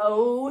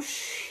 Oh,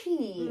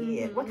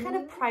 shit. What kind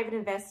of private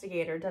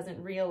investigator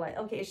doesn't realize?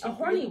 Okay, is she a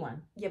horny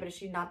one? Yeah, but is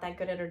she not that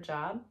good at her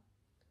job?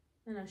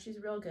 No, she's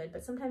real good.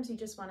 But sometimes you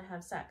just want to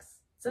have sex.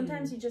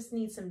 Sometimes you just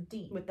need some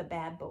deep. With the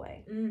bad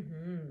boy.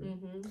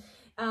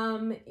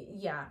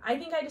 Yeah, I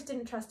think I just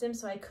didn't trust him,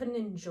 so I couldn't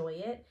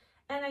enjoy it.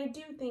 And I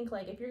do think,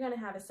 like, if you're going to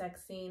have a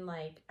sex scene,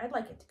 like, I'd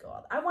like it to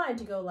go, I want it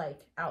to go,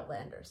 like,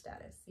 Outlander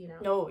status, you know?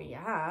 Oh,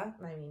 yeah.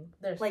 I mean,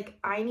 there's... Like,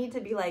 I need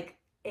to be, like,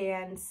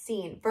 and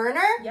scene.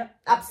 Verner? Yep.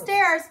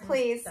 Upstairs,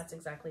 please. That's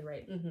exactly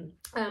right.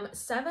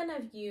 7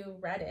 of you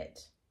read it.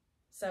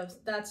 So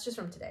that's just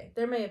from today.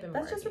 There may have been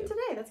more. That's just from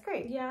today. That's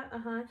great. Yeah,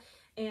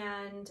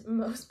 and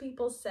most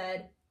people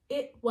said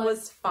it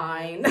was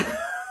fine.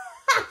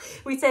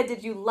 We said,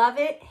 did you love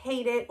it,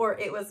 hate it, or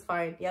it was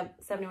fine?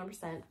 Yep,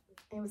 71%.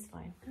 It was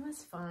fine. It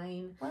was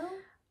fine. Well,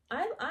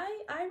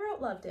 I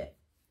wrote loved it.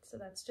 So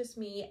that's just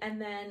me.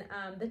 And then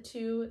the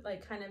two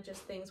like kind of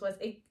just things was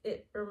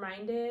it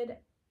reminded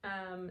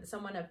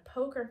someone of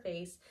Poker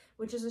Face,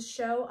 which is a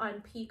show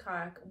on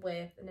Peacock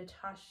with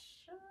Natasha.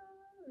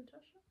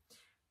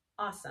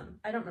 Awesome.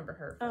 I don't remember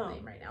her full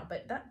name right now,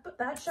 but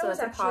that show is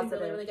actually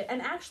really, really good.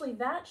 And actually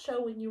that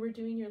show, when you were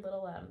doing your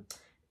little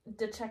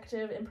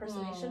detective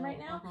impersonation right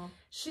now,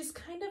 she's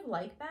kind of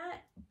like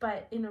that,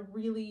 but in a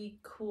really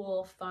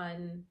cool,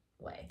 fun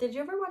way. Did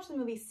you ever watch the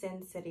movie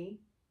Sin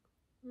City?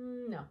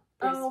 No.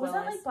 Bruce was Willis,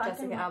 that like black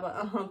Jessica and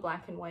Alba,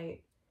 black and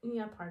white?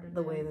 Yeah, part of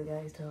the way the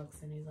guy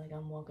talks, and he's like,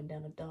 I'm walking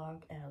down a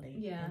dark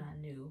alley, and I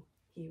knew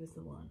he was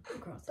the one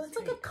across the street.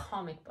 It's like a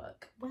comic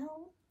book.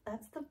 Well,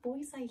 that's the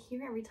voice I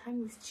hear every time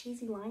these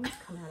cheesy lines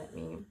come out at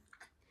me.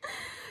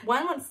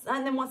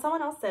 And then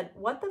someone else said,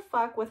 what the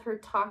fuck with her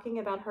talking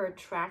about her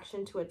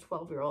attraction to a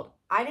 12-year-old?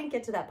 I didn't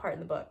get to that part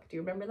in the book. Do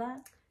you remember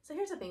that? So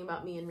here's the thing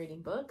about me and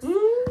reading books.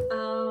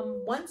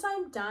 Once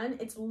I'm done,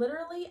 it's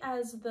literally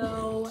as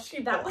though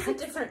that was a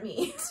different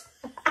me.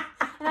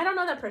 And I don't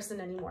know that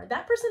person anymore.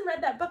 That person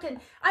read that book and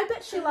I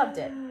bet she loved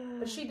it,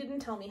 but she didn't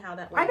tell me how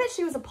that went. I bet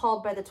she was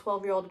appalled by the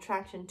 12-year-old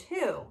attraction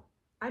too.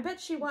 I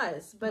bet she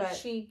was, but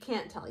she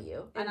can't tell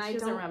you. And I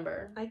don't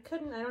remember. I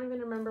don't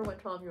even remember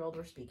what 12-year-old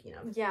we're speaking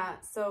of. Yeah,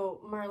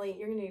 so Marley,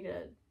 you're gonna need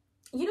to...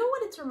 You know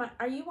what it's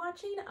are you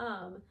watching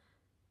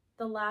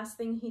The Last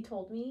Thing He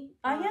Told Me?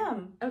 I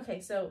am. Okay,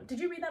 so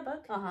did you read that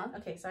book?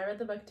 Okay, so I read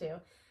the book too.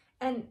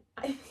 And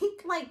I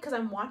think, like, because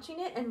I'm watching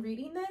it and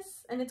reading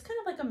this, and it's kind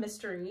of like a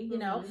mystery, you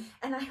know?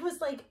 And I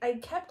was like, I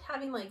kept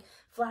having like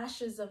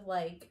flashes of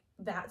like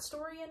that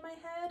story in my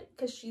head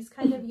because she's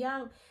kind of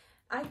young.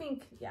 I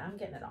think, yeah, I'm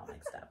getting it all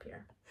mixed up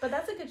here. But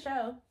that's a good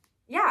show.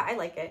 Yeah, I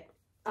like it.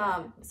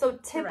 So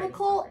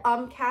typical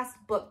Umcast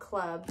book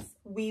clubs,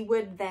 we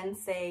would then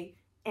say,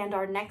 and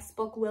our next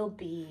book will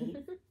be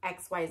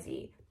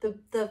XYZ.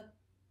 The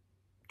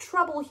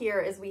trouble here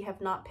is we have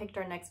not picked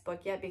our next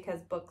book yet because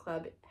book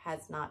club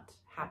has not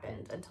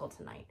happened until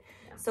tonight.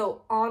 Yeah.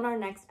 So on our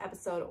next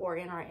episode or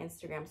in our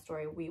Instagram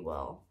story, we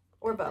will...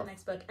 Or both. The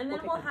next book. And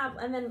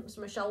then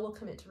so Michelle will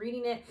commit to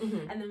reading it,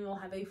 and then we'll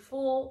have a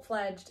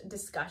full-fledged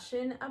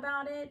discussion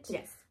about it.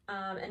 Yes.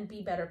 And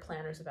be better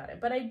planners about it.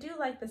 But I do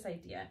like this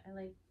idea. I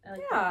like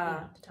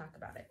to talk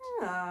about it.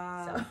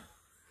 Yeah. So,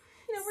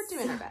 we're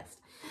doing our best.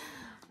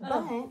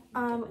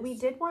 But we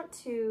did want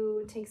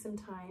to take some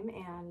time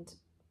and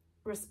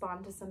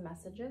respond to some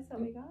messages that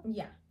we got.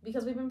 Yeah,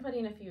 because we've been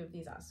putting a few of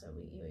these out, so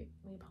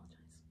we apologize.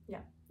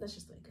 Yeah, that's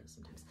just the way it goes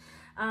sometimes.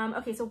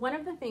 Okay, so one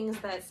of the things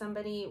that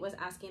somebody was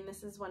asking,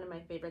 this is one of my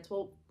favorites.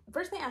 Well,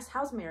 first they asked,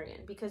 how's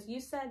Marion? Because you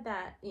said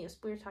that, you know,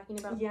 we were talking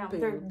about boobs.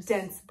 Their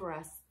dense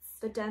breasts.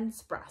 The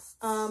dense breasts.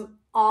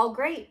 All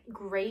great.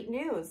 Great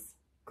news.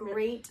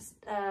 Great.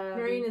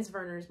 Marion is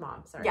Verner's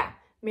mom, sorry. Yeah.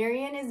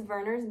 Marion is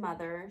Verner's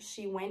mother.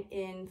 She went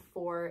in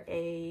for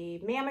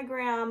a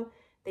mammogram.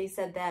 They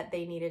said that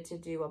they needed to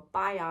do a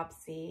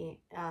biopsy.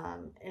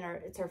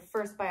 It's her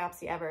first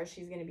biopsy ever.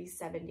 She's going to be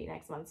 70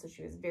 next month, so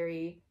she was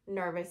very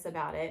nervous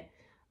about it.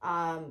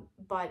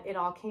 But it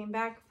all came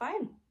back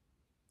fine.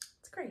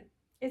 It's great.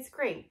 It's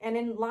great. And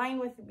in line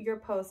with your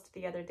post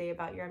the other day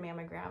about your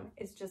mammogram,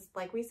 it's just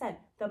like we said,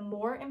 the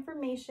more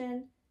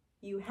information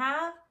you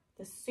have,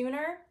 the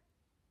sooner,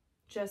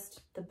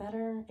 just the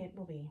better it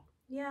will be.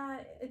 Yeah,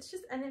 it's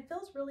just, and it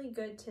feels really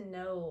good to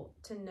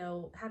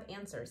know, have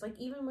answers. Like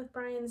even with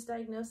Brian's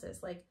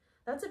diagnosis, like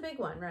that's a big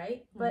one,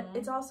 right? But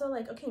it's also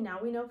like, okay, now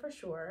we know for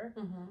sure.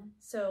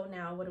 So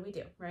now what do we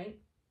do, right?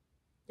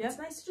 Yep. It's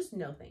nice to just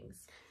know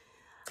things.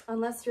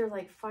 Unless you're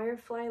like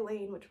Firefly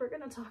Lane, which we're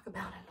going to talk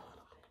about in a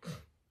little bit.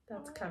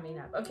 That's coming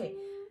up. Okay,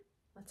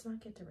 let's not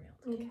get derailed.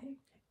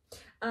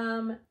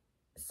 Okay.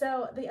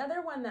 So the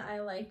other one that I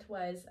liked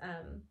was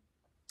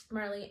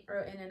Marley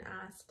wrote in and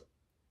asked,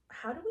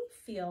 how do we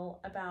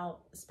feel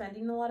about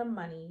spending a lot of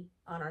money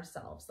on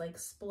ourselves, like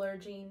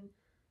splurging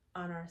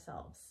on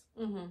ourselves?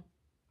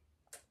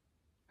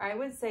 I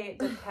would say it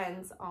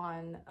depends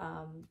on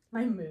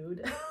my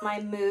mood. My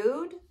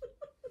mood,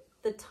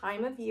 the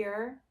time of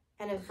year,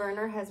 and if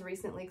Verner has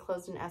recently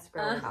closed an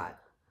escrow or not.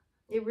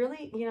 It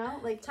really, you know,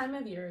 like... Time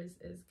of year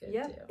is good,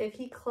 too. If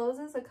he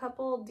closes a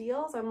couple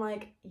deals, I'm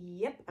like,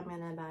 yep, I'm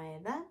going to buy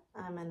that.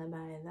 I'm going to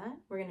buy that.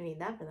 We're going to need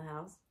that for the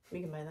house.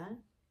 We can buy that.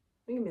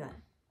 We can do that.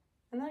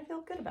 And then I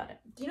feel good about it.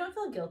 Do you not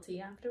feel guilty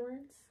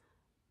afterwards?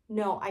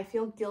 No, I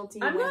feel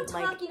guilty I'm not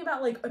talking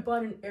about, like, I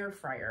bought an air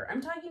fryer.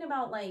 I'm talking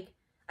about, like...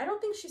 I don't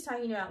think she's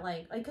talking about,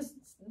 like, because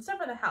stuff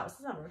for the house.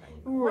 That's not what we're talking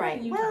about.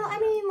 Right. Well, I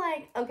mean,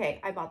 like,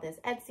 okay, I bought this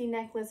Etsy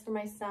necklace for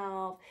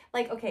myself.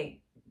 Like,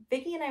 okay,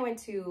 Vicki and I went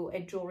to a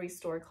jewelry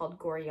store called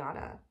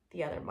Goriana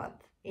the other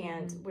month.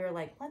 And we were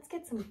like, let's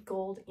get some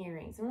gold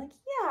earrings. And we're like,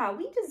 yeah,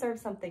 we deserve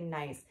something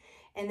nice.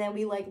 And then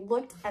we, like,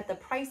 looked at the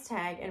price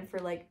tag. And for,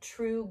 like,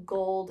 true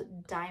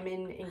gold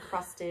diamond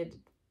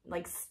encrusted,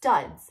 like,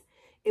 studs,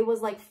 it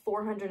was, like,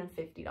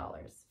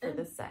 $450 for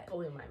the set.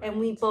 Blew my mind. And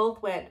we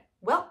both went,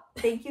 well,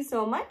 thank you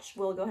so much.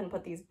 We'll go ahead and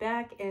put these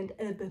back and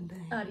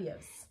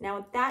adios. Now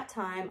at that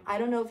time, I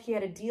don't know if he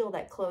had a deal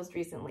that closed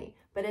recently,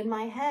 but in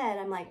my head,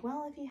 I'm like,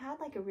 well, if he had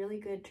like a really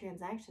good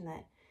transaction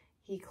that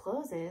he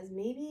closes,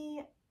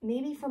 maybe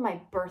for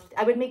my birthday,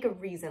 I would make a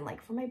reason,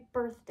 like for my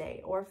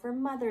birthday or for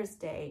Mother's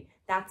Day,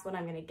 that's what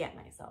I'm going to get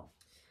myself.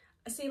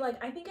 See,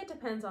 like, I think it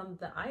depends on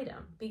the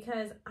item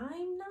because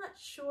I'm not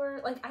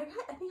sure, like, I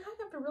think I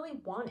have to really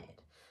want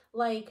it.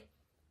 Like,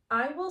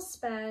 I will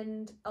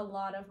spend a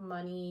lot of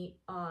money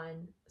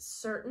on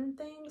certain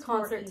things.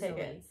 Concert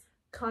tickets.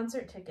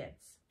 Concert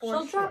tickets.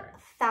 She'll drop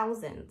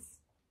thousands.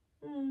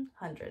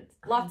 Hundreds.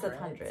 Lots of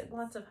hundreds.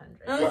 Lots of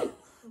hundreds.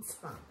 It's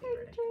not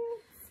ridiculous.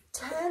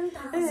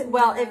 10,000.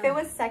 Well, if it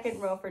was second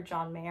row for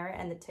John Mayer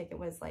and the ticket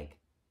was like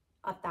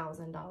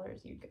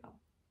 $1,000, you'd go.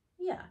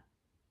 Yeah.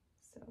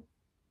 So.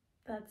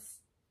 That's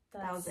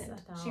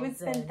thousand. She would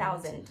spend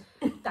 1,000.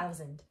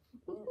 1,000.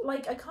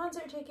 Like a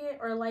concert ticket,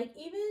 or like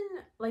even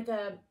like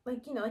a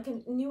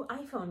new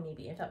iPhone,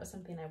 maybe, if that was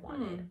something I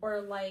wanted,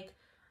 or like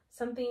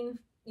something,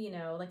 you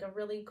know, like a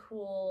really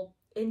cool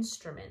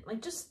instrument.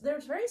 Like, just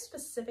there's very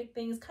specific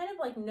things, kind of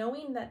like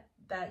knowing that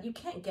you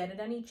can't get it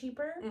any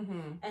cheaper,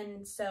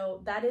 and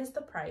so that is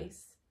the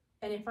price.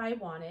 And if I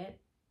want it,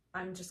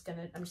 I'm just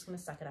gonna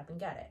suck it up and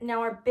get it.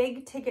 Now, our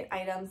big ticket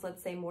items,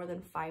 let's say more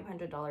than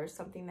 $500,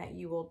 something that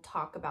you will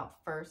talk about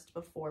first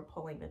before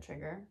pulling the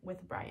trigger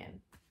with Brian.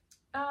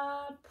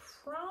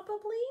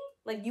 Probably.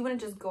 Like, you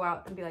wouldn't just go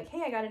out and be like,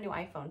 hey, I got a new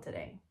iPhone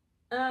today.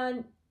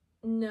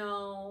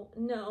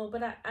 No,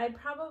 but I'd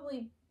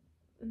probably...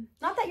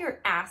 Not that you're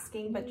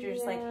asking, but you're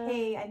just like,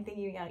 hey, I'm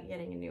thinking about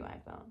getting a new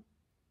iPhone.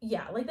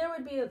 Yeah, like, there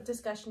would be a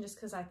discussion just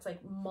because that's,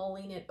 like,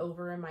 mulling it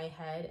over in my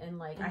head, and,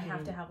 like, I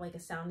have to have, like, a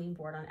sounding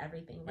board on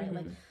everything, right?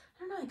 Like, I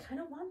don't know, I kind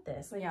of want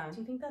this. Like,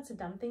 do you think that's a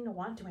dumb thing to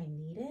want? Do I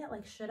need it?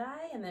 Like, should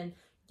I? And then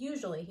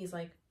usually he's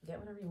like, get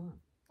whatever you want.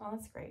 Oh,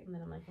 that's great. And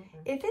then I'm like, okay.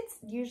 If it's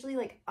usually,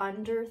 like,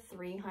 under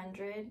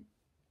 $300,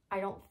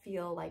 I don't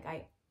feel like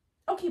I...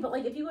 Okay, but,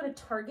 like, if you go to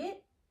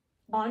Target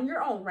on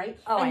your own, right?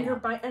 Oh, and I know. you're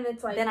buying, and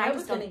it's like, then I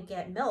was going to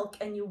get milk,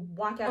 and you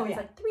walk out, and it's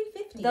like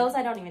 $3.50. Those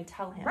I don't even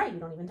tell him. Right, you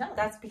don't even tell him.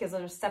 That's because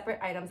those are separate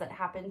items that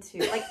happen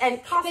to, like,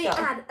 and Costco. They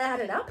add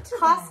it up to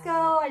Costco,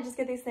 them. I just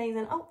get these things,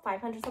 and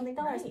 $500 something.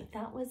 Right.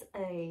 That was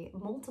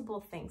multiple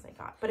things I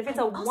got. But if it's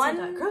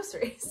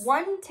groceries.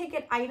 one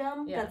ticket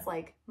item that's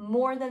like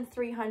more than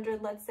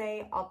 $300, let's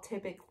say, I'll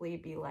typically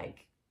be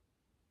like,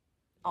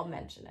 I'll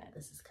mention it.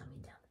 This is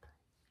coming down the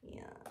pipe.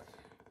 Yeah.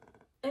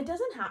 It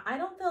doesn't have, I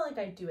don't feel like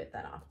I do it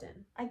that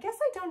often. I guess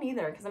I don't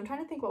either, because I'm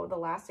trying to think what the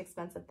last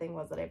expensive thing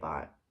was that I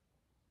bought.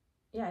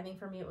 Yeah, I think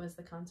for me it was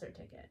the concert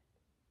ticket.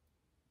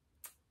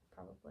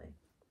 Probably.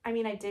 I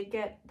mean, I did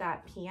get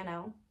that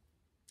piano.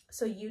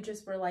 So you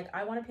just were like,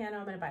 I want a piano,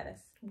 I'm going to buy this.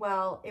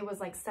 Well, it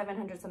was like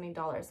 $700 something.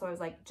 So I was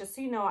like, just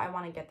so you know, I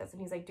want to get this.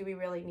 And he's like, do we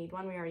really need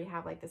one? We already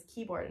have like this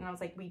keyboard. And I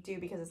was like, we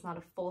do, because it's not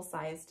a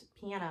full-sized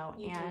piano.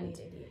 You and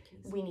do need 88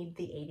 keys. We need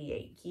the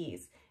 88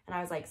 keys. And I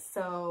was like,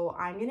 so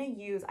I'm going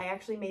to use, I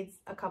actually made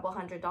a couple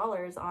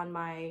 $100 on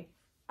my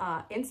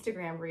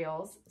Instagram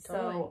reels.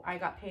 Totally. So I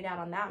got paid out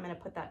on that. I'm going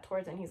to put that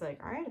towards it. And he's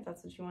like, all right, if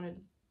that's what you want to.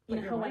 You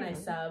know how when I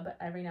sub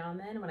every now and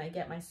then, when I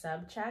get my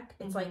sub check,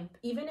 it's like,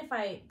 even if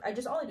I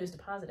just, all I do is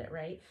deposit it,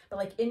 right? But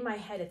like in my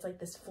head, it's like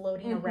this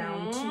floating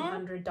around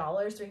 $200,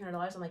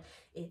 $300. I'm like,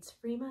 it's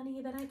free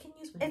money that I can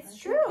use. It's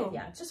true.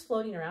 Yeah, it's just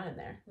floating around in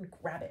there. And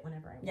grab it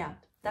whenever I want. Yeah,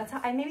 that's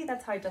how maybe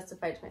that's how I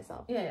justify it to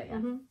myself. Yeah.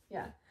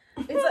 Yeah.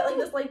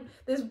 It's like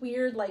this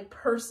weird like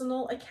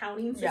personal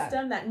accounting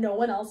system that no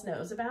one else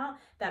knows about,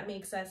 that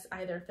makes us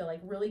either feel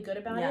like really good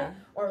about it,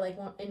 or like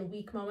in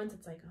weak moments,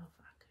 it's like, oh,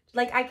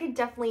 like, I could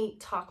definitely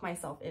talk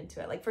myself into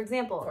it. Like, for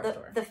example,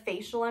 the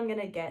facial I'm going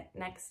to get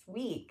next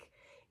week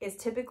is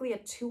typically a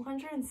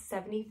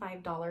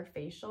 $275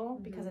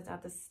 facial because it's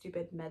at this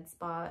stupid med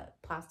spa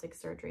plastic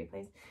surgery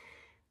place.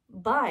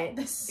 But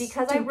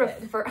because I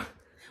refer...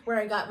 Where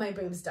I got my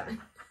boobs done.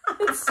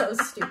 It's so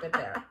stupid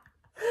there.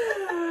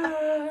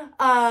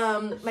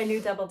 My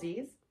new double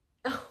Ds.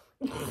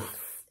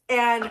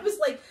 And I was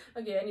like,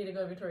 okay, I need to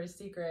go to Victoria's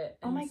Secret.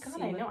 Oh my God,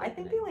 I know. I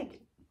think they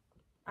like...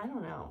 I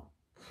don't know.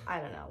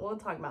 We'll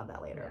talk about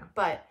that later. Yeah.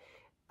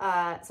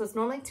 But, so it's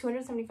normally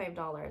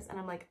 $275. And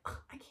I'm like,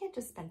 I can't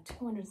just spend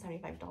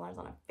 $275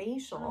 on a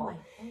facial. Oh, my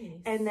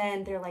face. And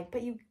then they're like,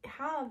 but you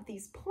have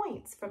these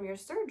points from your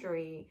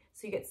surgery.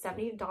 So you get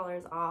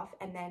 $70 off.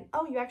 And then,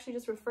 oh, you actually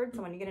just referred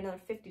someone. You get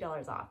another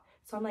 $50 off.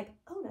 So I'm like,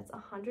 oh, that's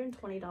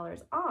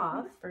 $120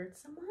 off. You referred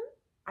someone?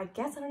 I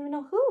guess I don't even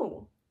know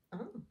who.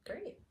 Oh,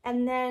 great.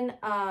 And then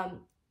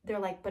they're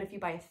like, but if you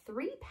buy a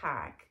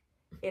 3-pack,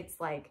 it's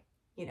like,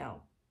 you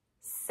know,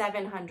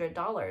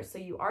 $700. So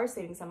you are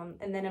saving some.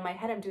 And then in my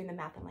head, I'm doing the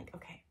math. I'm like,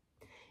 okay,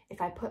 if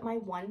I put my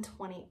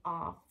 $120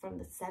 off from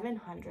the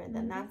 $700,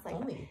 then that's like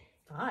only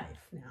 $5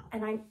 now.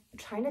 And I'm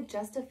trying to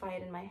justify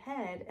it in my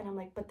head. And I'm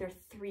like, but they're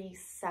 3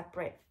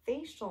 separate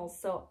facials.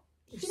 So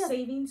he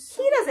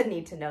doesn't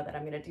need to know that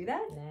I'm going to do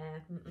that. Nah.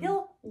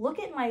 He'll look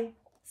at my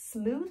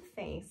smooth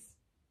face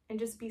and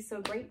just be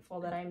so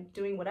grateful that I'm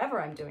doing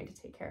whatever I'm doing to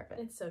take care of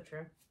it. It's so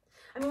true.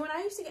 I mean, when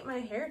I used to get my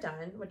hair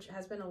done, which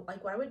has been like,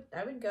 I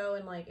would go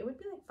and like, it would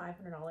be like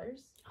 $500.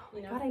 Oh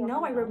my God, I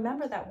know. I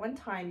remember that one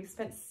time you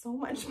spent so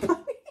much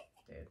money.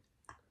 Dude.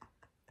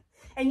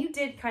 And you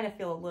did kind of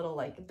feel a little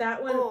like...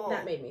 That one,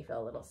 that made me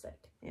feel a little sick.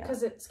 Yeah.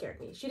 Because it scared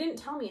me. She didn't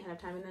tell me ahead of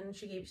time. And then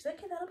she's like,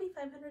 okay, that'll be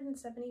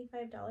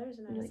 $575.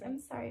 And I was like, I'm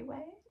sorry,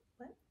 what?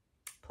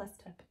 Plus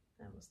tip.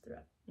 I almost threw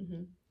up.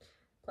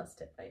 Plus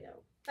tip, I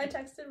know. I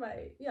texted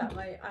my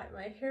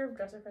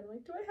hairdresser friend,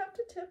 like, do I have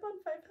to tip on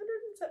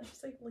 $507?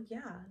 She's like, well, yeah.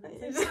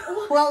 And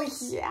like, well,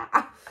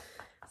 yeah.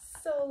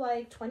 So,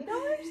 like, $20?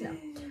 No.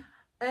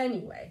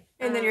 Anyway.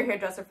 And then your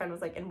hairdresser friend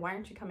was like, and why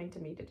aren't you coming to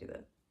me to do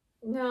this?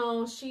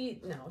 No, she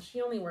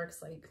only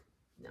works, like,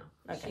 no.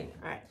 Okay,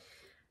 all right.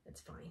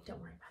 It's fine. Don't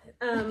worry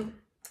about it.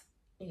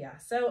 Yeah,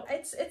 so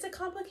it's a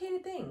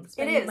complicated thing.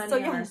 It is. Money so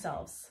on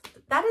ourselves.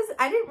 That is.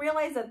 I didn't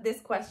realize that this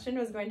question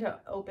was going to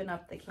open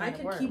up the can of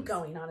worms. I could keep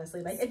going,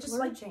 honestly. Like it's just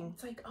like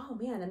it's like, oh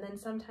man, and then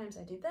sometimes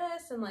I do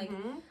this and like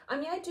I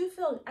mean I do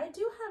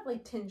have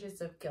like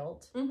tinges of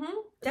guilt.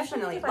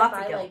 Definitely, lots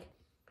of guilt. Like,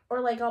 or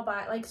like I'll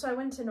buy so I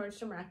went to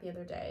Nordstrom Rack the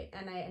other day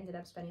and I ended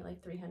up spending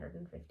like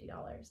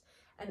 $350.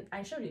 And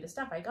I showed you the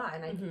stuff I got,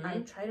 and I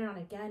tried it on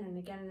again and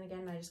again and again,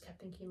 and I just kept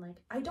thinking, like,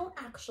 I don't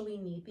actually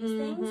need these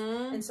things,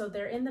 and so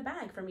they're in the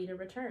bag for me to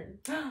return.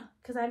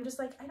 Because I'm just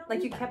like, I don't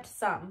like, need you kept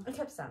some. I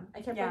kept some. I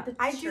kept, like, the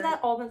I do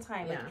that all the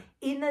time. Yeah. Like,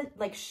 in the,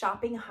 like,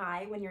 shopping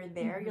high when you're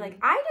there, you're like,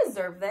 I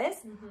deserve this.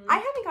 I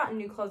haven't gotten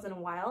new clothes in a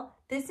while.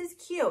 This is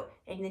cute.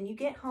 And then you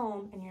get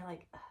home, and you're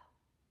like,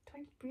 do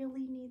I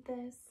really need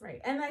this?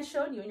 Right. And I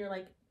showed you, and you're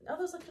like, oh,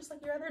 those look just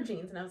like your other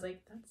jeans. And I was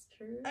like, that's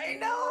true. I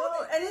know.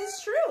 And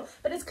it's true.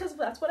 But it's because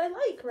that's what I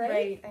like, right?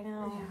 Right. I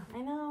know. Yeah.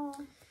 I know.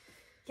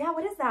 Yeah,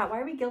 what is that?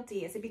 Why are we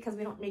guilty? Is it because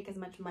we don't make as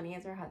much money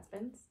as our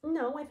husbands?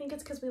 No, I think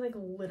it's because we, like,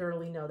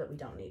 literally know that we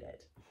don't need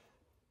it.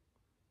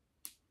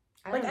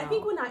 I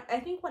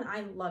think when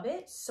I love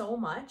it so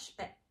much,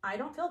 I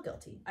don't feel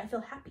guilty. I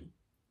feel happy.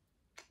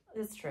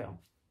 That's true.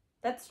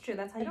 That's true.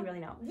 That's how you really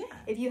know. Yeah.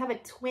 If you have a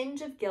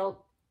twinge of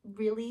guilt,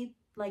 really,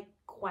 like,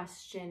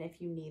 question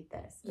if you need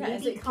this. Yeah, maybe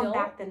is it come guilt,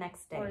 back the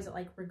next day. Or is it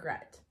like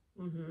regret?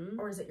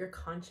 Or is it your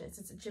conscience?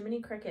 It's a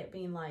Jiminy Cricket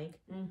being like,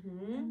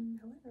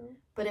 hello.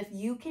 But if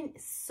you can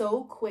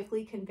so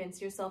quickly convince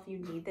yourself you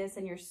need this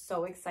and you're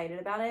so excited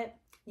about it,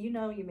 you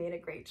know you made a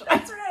great choice.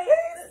 That's right.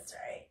 That's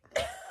right.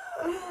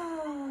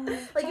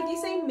 Like if you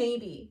say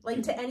maybe,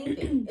 like to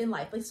anything in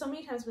life, like so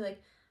many times we're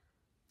like,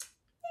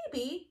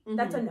 maybe,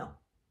 that's a no.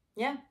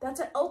 Yeah.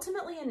 That's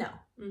ultimately a no.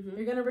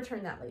 You're going to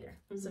return that later.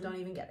 So don't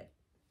even get it.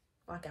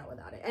 Walk out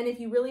without it. And if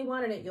you really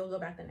wanted it, you'll go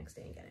back the next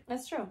day and get it.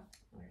 That's true. All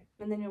right.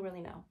 And then you'll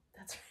really know.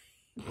 That's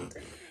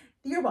right.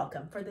 You're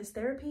welcome for this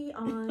therapy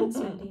on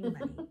spending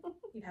money.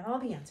 You have all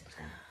the answers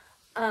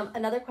now.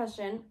 Another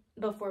question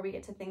before we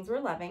get to things we're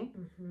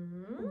loving.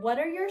 What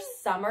are your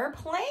summer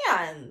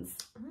plans?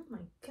 Oh my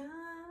God.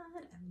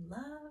 I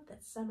love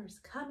that summer's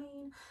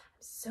coming. I'm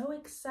so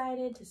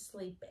excited to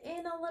sleep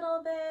in a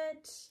little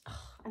bit.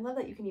 Oh, I love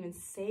that you can even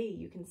say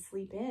you can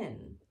sleep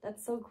in.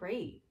 That's so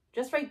great.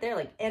 Just right there,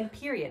 like, and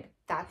period.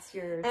 That's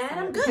your And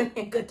I'm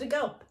good. Good to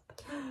go.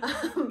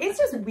 It's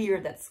just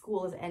weird that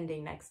school is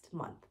ending next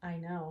month. I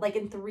know. Like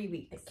in 3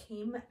 weeks. It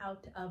came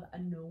out of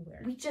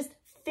nowhere. We just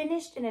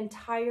finished an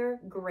entire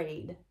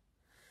grade.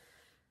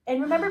 And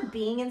remember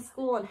being in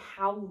school and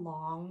how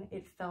long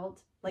it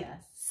felt? Like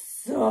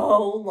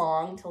so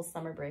long till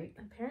summer break.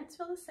 My parents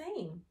feel the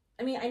same.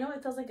 I mean, I know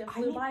it feels like it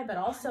flew by, but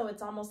also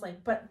it's almost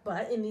like,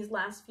 but in these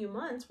last few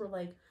months, we're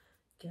like,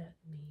 get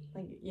me.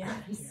 Like, yeah,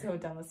 I'm so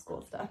done with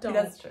school stuff. Don't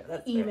that's true.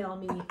 That's email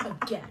me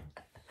again.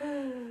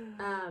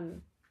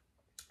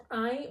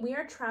 We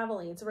are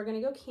traveling, so we're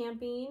gonna go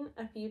camping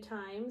a few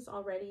times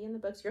already in the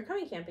books. You're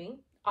coming camping.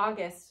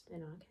 August.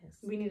 In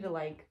August. We need to,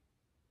 like,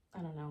 I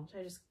don't know.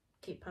 Should I just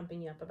keep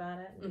pumping you up about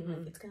it? And be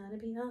like, it's gonna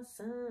be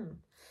awesome.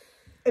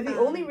 And the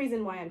only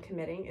reason why I'm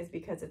committing is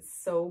because it's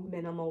so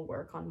minimal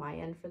work on my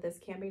end for this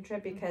camping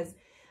trip, because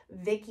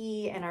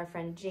Vicki and our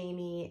friend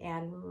Jamie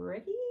and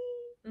Ricky,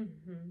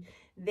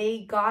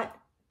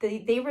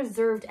 they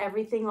reserved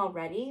everything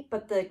already,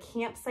 but the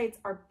campsites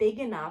are big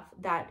enough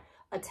that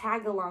a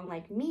tag along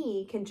like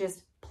me can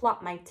just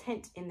plop my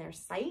tent in their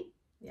site.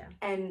 Yeah.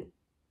 And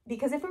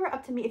because if it were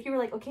up to me, if you were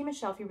like, okay,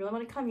 Michelle, if you really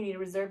want to come, you need to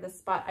reserve this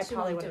spot, I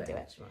probably wouldn't do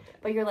it.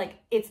 But you're like,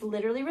 it's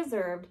literally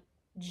reserved.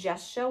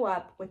 Just show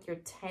up with your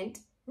tent.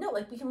 No,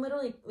 like we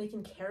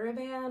can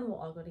caravan. We'll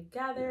all go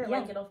together. Yeah.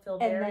 Like it'll feel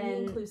very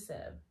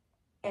inclusive.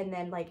 And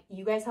then like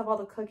you guys have all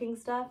the cooking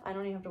stuff. I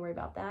don't even have to worry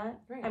about that.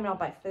 Right. I mean, I'll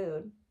buy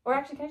food. Or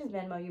actually, can I just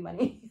Venmo you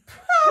money?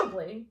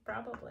 Probably.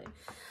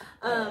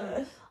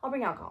 I'll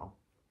bring alcohol.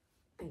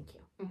 Thank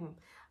you.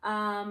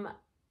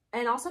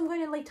 And also I'm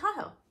going to Lake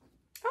Tahoe.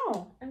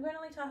 Oh, I'm going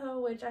to Lake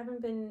Tahoe, which I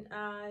haven't been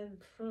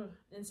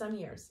in some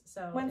years.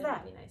 So when's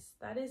that? Be nice.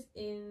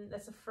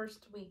 That's the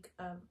first week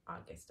of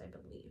August, I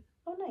believe.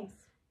 Oh, nice.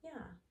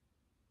 Yeah.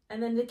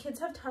 And then the kids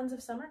have tons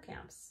of summer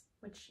camps,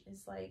 which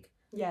is like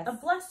a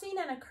blessing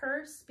and a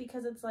curse,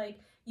 because it's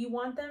like you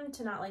want them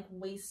to not like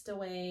waste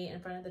away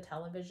in front of the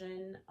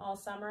television all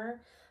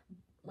summer,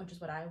 which is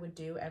what I would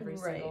do every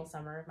single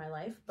summer of my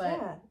life. But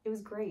yeah, it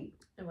was great.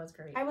 It was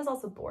great. I was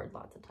also bored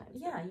lots of times.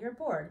 Yeah, you're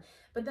bored.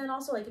 But then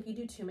also, like, if you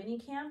do too many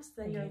camps,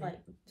 then you're like,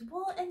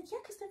 well, and yeah,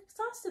 because they're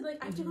exhausted.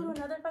 Like, I have to go to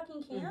another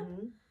fucking camp.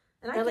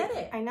 And I get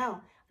it. I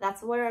know.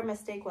 That's what our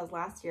mistake was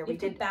last year. We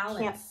did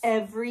camp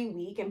every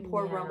week, and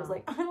poor Rome was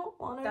like, I don't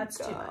want to go. That's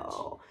too much.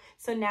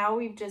 So now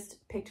we've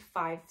just picked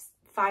five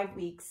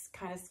weeks,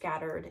 kind of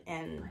scattered,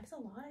 and 5's a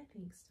lot, I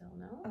think. Still,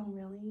 no. Oh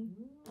really?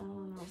 I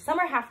don't know. Some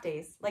are half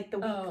days. Like the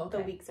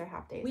weeks are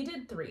half days. We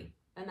did 3,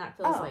 and that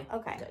feels like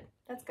good.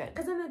 That's good.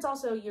 Because then it's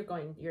also you're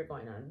going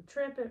on a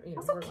trip. You know,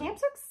 also,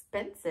 camps are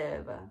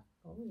expensive.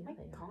 Oh yeah, my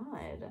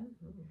God.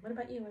 What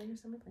about you? What are your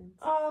summer plans?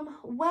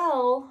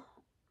 Well,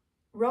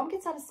 Rome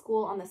gets out of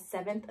school on the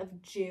 7th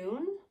of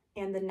June,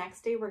 and the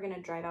next day we're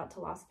gonna drive out to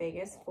Las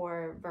Vegas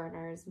for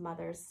Verner's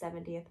mother's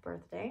 70th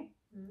birthday.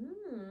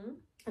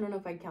 I don't know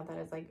if I'd count that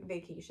as like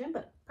vacation,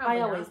 but probably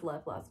I always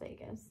love Las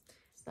Vegas.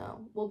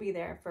 So we'll be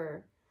there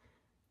for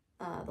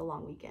the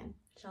long weekend.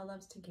 Michelle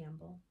loves to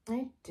gamble.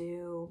 I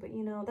do, but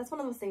you know, that's one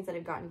of those things that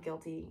I've gotten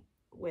guilty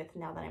with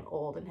now that I'm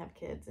old and have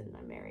kids and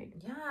I'm married.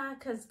 Yeah,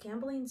 because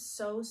gambling's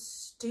so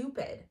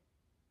stupid.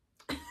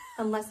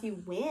 Unless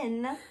you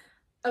win.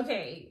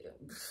 Okay.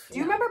 Do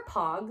you remember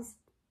Pogs?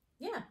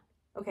 Yeah.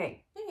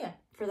 Okay. Yeah.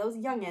 For those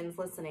youngins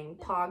listening,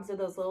 Pogs are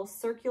those little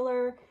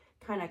circular,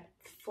 kind of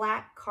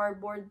flat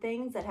cardboard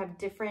things that have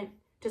different,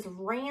 just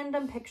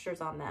random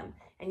pictures on them.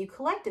 And you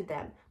collected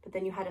them, but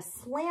then you had a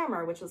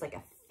slammer, which was like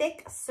a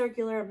thick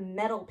circular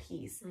metal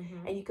piece.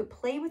 And you could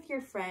play with your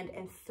friend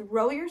and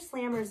throw your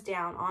slammers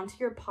down onto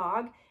your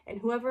Pog, and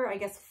whoever, I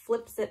guess,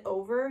 flips it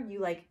over, you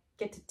like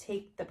get to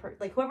take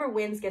whoever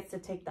wins gets to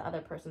take the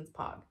other person's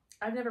Pog.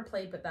 I've never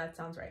played, but that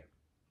sounds right.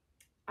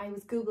 I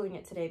was Googling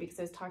it today because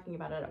I was talking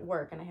about it at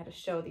work, and I had to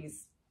show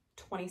these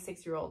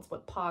 26-year-olds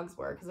what Pogs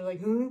were, because they're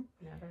like, huh?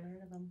 Never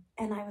heard of them.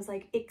 And I was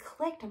like, it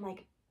clicked. I'm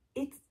like,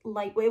 it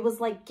was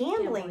like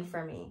gambling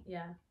for me.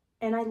 Yeah.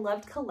 And I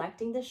loved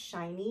collecting the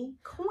shiny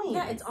coins.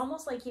 Yeah, it's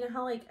almost like, you know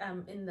how like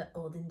in the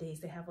olden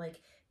days they have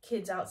like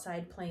kids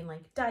outside playing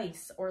like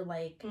dice or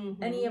like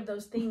any of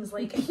those things,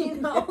 like, you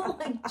know,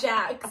 like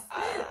jacks.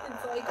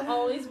 It's like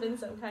always been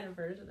some kind of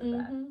version of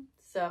that.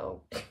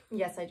 So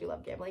yes, I do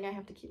love gambling. I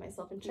have to keep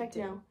myself in check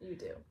now. You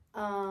do.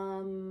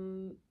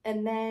 And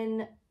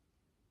then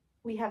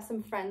we have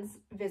some friends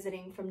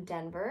visiting from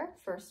Denver,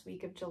 first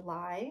week of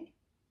July.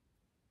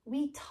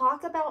 We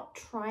talk about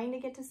trying to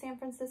get to San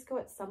Francisco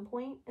at some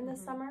point in the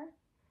summer.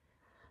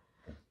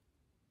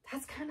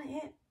 That's kind of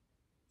it.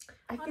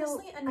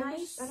 Honestly, I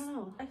don't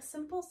know. A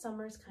simple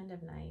summer is kind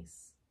of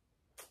nice.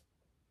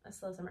 A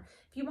slow summer.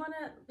 If you want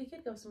to, we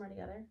could go somewhere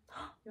together.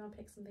 You want to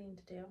pick something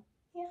to do?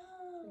 Yeah.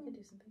 We could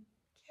do something.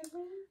 Can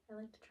we? I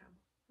like to travel.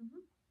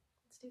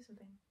 Let's do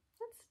something.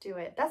 Let's do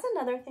it. That's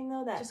another thing,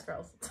 though, that... Just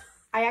girls.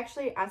 I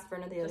actually asked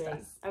Verner the other Just day.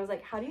 us. I was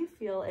like, how do you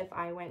feel if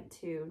I went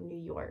to New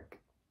York,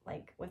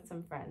 like, with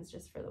some friends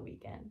just for the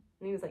weekend?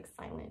 And he was, like,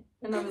 silent.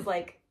 And I was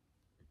like,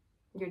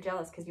 you're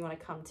jealous because you want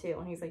to come, too.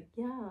 And he's like,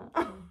 yeah.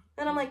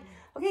 And I'm like,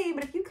 okay,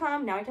 but if you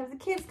come, now I have to have the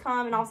kids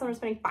come, and all of a sudden we're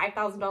spending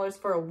 $5,000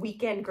 for a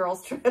weekend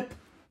girls trip.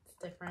 It's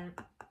different.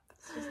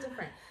 It's just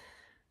different.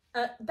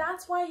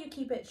 That's why you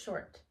keep it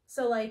short.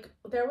 So, like,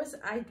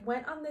 I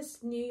went on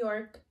this New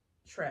York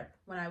trip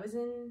when I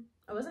wasn't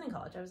in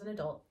college. I was an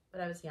adult, but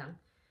I was young.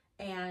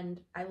 And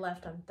I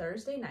left on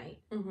Thursday night,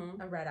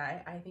 a red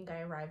eye. I think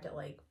I arrived at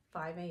like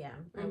 5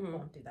 a.m. I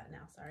won't do that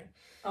now, sorry.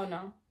 Oh,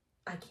 no?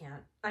 I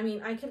can't. I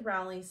mean, I could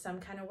rally some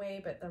kind of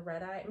way, but the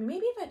red eye,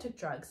 maybe if I took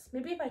drugs,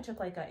 maybe if I took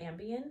like an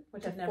Ambien,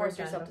 which I've never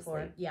done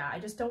before. Yeah, I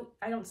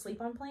don't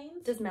sleep on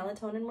planes. Does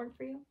melatonin work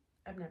for you?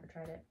 I've never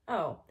tried it.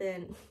 Oh,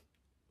 then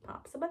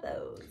pop some of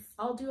those.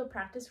 I'll do a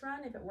practice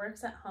run. If it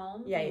works at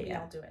home, maybe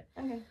I'll do it.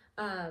 Okay.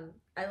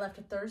 I left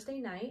a Thursday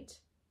night.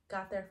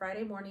 Got there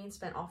Friday morning,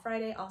 spent all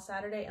Friday, all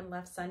Saturday, and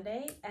left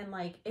Sunday. And,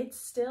 like, it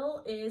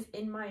still is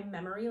in my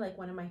memory, like,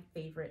 one of my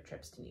favorite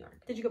trips to New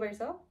York. Did you go by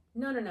yourself?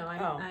 No.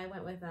 I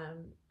went with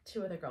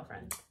 2 other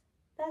girlfriends.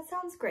 That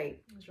sounds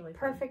great. It was really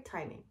perfect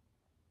timing.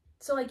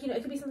 So, like, you know,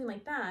 it could be something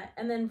like that.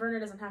 And then Verner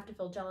doesn't have to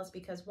feel jealous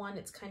because, one,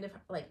 it's kind of,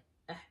 like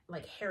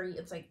hairy.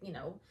 It's, like, you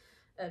know,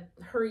 a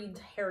hurried,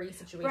 hairy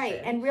situation.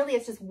 Right, and really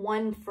it's just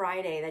one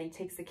Friday that he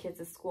takes the kids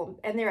to school,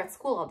 and they're at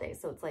school all day,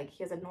 so it's like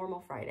he has a normal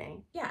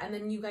Friday. Yeah, and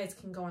then you guys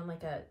can go on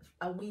like a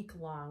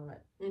week-long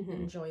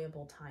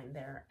enjoyable time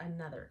there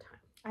another time.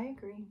 I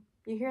agree.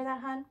 You hear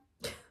that, hon?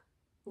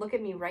 Look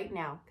at me right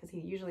now, because he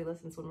usually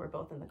listens when we're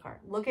both in the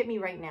car. Look at me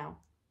right now.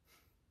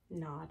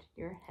 Nod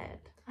your head.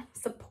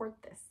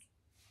 Support this.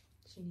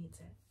 She needs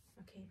it.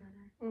 Okay,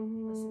 Verner?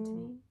 Listen to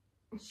me.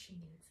 She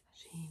needs it.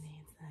 She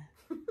needs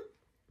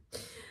it.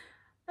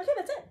 Okay,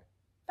 that's it.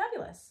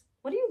 Fabulous.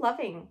 What are you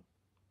loving?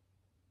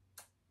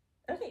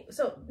 Okay,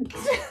 so so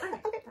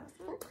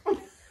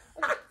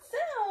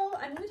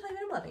I'm gonna tell you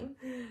what I'm loving.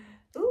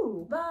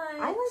 Ooh, but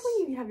I like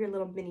when you have your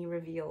little mini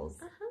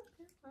reveals.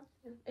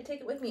 I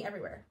take it with me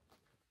everywhere.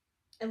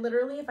 And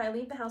literally, if I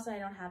leave the house and I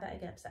don't have it, I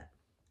get upset.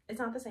 It's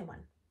not the same one.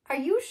 Are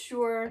you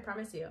sure? I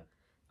promise you.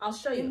 I'll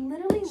show you. It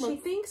literally she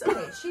thinks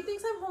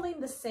I'm holding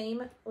the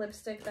same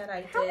lipstick that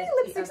I did. How many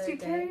lipsticks do you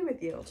carry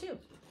with you? 2.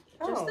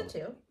 Just the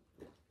 2.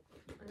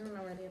 I don't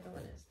know where the other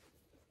one is.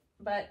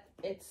 But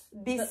it's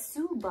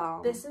Bisou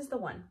Balm. This is the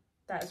one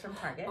that is from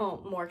Target. Oh,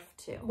 Morph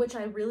 2. Which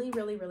I really,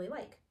 really, really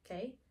like.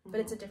 Okay?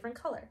 But it's a different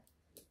color.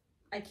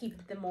 I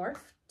keep the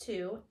Morph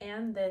 2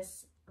 and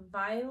this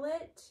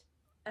Violette-FR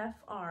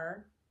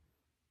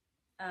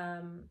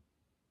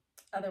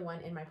other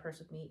one in my purse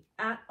with me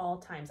at all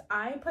times.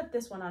 I put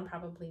this one on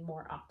probably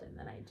more often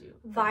than I do.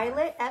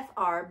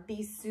 Violette-FR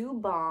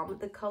Bisou Balm.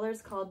 The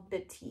color's called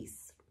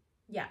Batiste.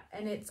 Yeah,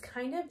 and it's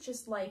kind of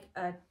just like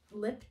a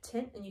lip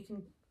tint, and you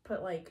can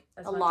put like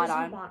as a much lot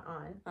as you want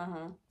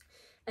on.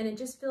 And it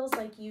just feels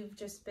like you've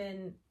just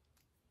been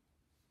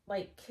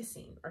like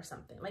kissing or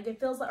something. Like it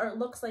feels like, or it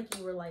looks like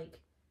you were like,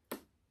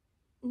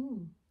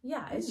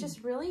 yeah, it's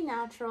just really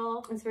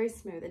natural. It's very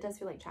smooth. It does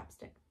feel like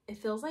chapstick. It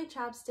feels like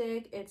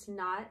chapstick. It's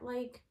not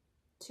like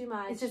too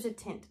much. It's just a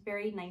tint.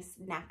 Very nice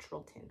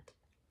natural tint.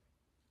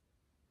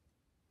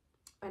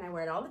 And I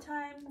wear it all the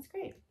time. That's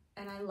great.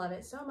 And I love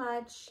it so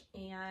much.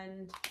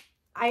 And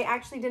I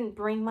actually didn't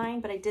bring mine,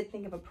 but I did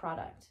think of a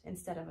product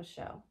instead of a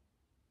show.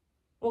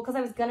 Well, because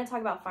I was going to talk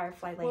about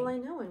Firefly Lane. Well, I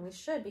know, and we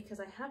should, because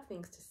I have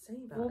things to say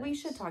about it. Well, we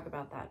should talk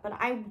about that. But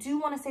I do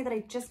want to say that I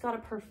just got a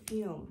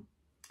perfume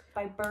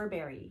by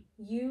Burberry.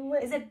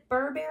 Is it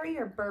Burberry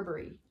or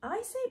Burberry?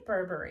 I say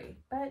Burberry,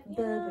 but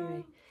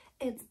Burberry.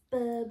 It's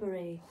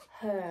Burberry.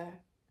 Her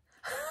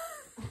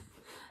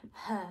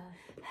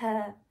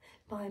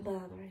by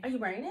Burberry. Are you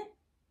wearing it?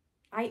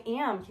 I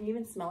am. Can you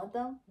even smell it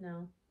though?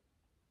 No.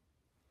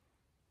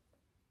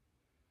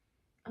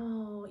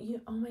 Oh,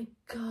 oh my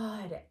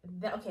God.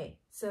 Okay,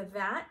 so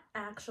that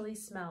actually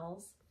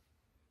smells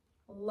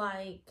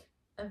like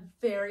a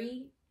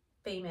very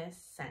famous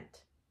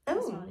scent. Oh.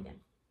 Smell it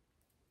again.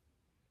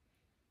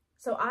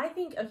 So I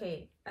think,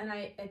 okay, and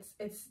I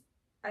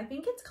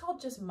think it's called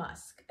just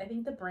Musk. I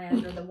think the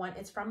brand or the one,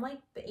 it's from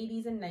like the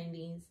 80s and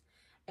 90s.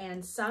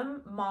 And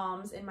some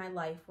moms in my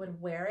life would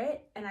wear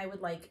it, and I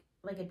would like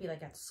it'd be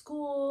like at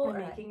school or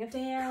making a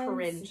dance.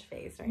 Cringe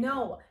face right now.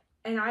 No.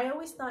 And I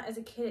always thought as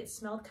a kid it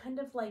smelled kind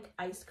of like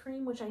ice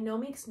cream, which I know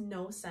makes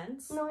no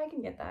sense. No, I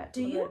can get that.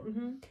 Do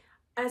you?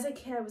 As a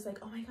kid, I was like,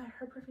 oh my God,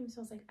 her perfume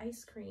smells like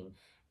ice cream.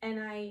 And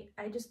I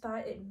just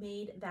thought it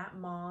made that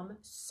mom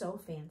so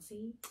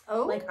fancy.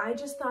 Oh. Like, I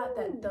just thought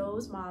that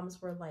those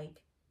moms were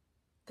like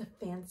the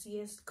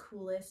fanciest,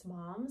 coolest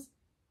moms.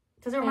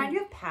 Does it remind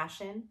you of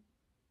Passion?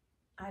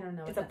 I don't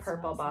know. It's a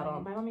purple bottle.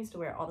 Like. My mom used to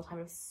wear it all the time.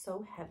 It was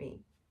so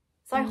heavy.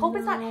 So I hope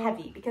it's not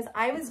heavy because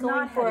I was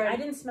going for... I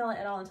didn't smell it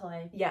at all until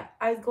I... Yeah,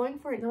 I was going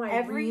for an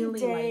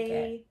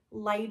everyday,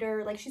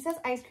 lighter... Like, she says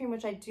ice cream,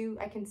 which I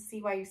can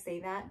see why you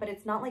say that, but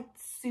it's not, like,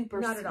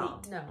 super sweet. Not at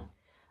all, no.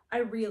 I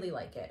really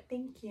like it.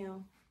 Thank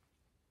you.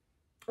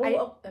 Okay,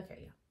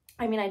 yeah.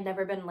 I mean, I'd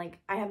never been, like...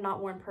 I have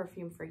not worn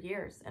perfume for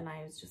years, and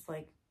I was just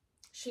like...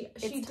 She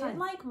did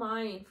like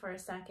mine for a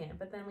second,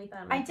 but then we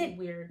thought it might be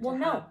weird to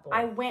have both.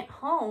 I went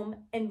home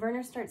and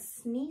Verner starts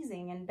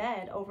sneezing in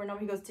bed over and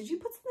over. He goes, "Did you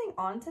put something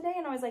on today?"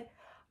 And I was like,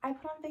 "I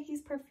put on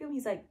Vicki's perfume."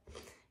 He's like,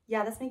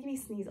 "Yeah, that's making me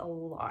sneeze a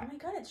lot." Oh my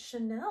god, it's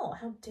Chanel.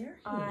 How dare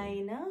he?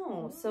 I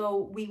know. Mm-hmm.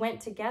 So we went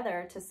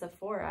together to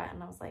Sephora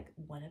and I was like,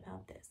 "What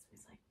about this?"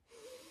 He's like,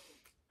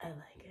 "I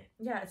like it."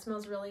 Yeah, it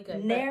smells really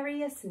good.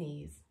 Nary a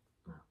sneeze.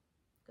 Oh,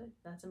 good.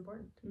 That's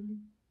important. Mm-hmm.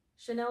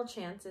 Chanel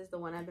Chance is the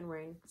one I've been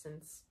wearing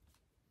since...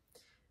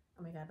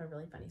 Oh my god, I have a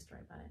really funny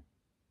story about it.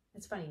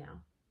 It's funny now.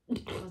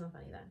 It wasn't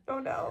funny then. Oh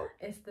no.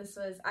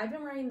 I've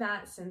been wearing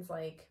that since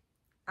like,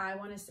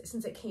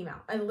 since it came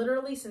out.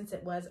 Since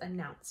it was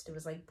announced. It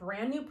was like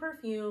brand new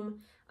perfume.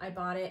 I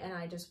bought it and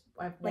I've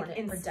worn it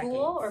for decades. In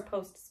school or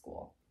post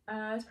school?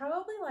 It's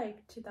probably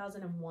like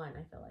 2001,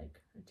 I feel like.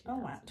 Oh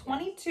wow.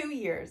 22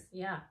 years.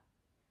 Yeah.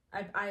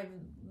 I've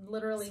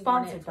literally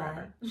sponsored worn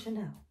it by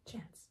Chanel.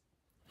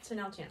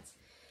 Chanel Chance.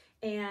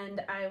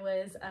 And I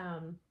was,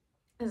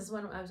 this is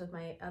when I was with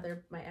my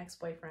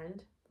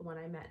ex-boyfriend, the one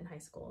I met in high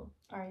school.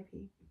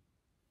 R.I.P.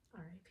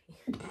 R.I.P.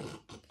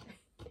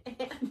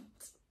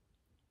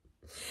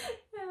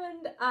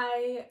 And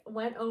I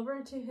went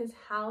over to his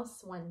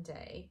house one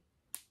day,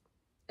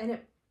 and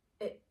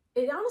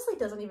it honestly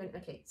doesn't even,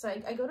 okay, so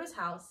I go to his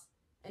house,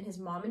 and his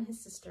mom and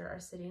his sister are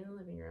sitting in the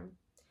living room,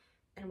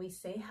 and we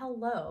say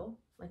hello,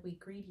 like we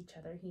greet each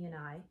other, he and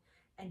I,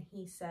 and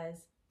he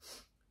says,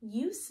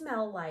 "You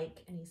smell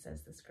like," and he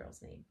says this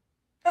girl's name.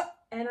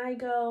 And I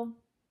go,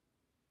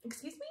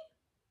 "Excuse me?"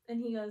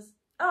 And he goes,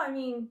 "Oh, I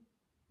mean,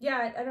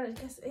 yeah, I don't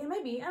guess it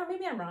might be. Oh,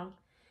 maybe I'm wrong."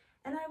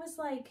 And I was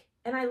like,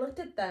 and I looked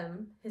at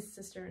them, his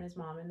sister and his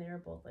mom, and they were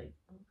both like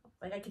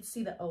I could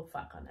see the "oh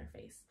fuck" on their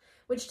face,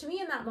 which to me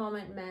in that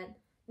moment meant,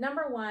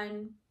 number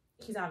one,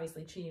 he's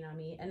obviously cheating on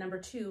me, and number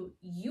two,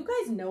 you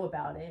guys know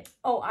about it.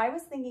 Oh, I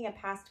was thinking a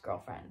past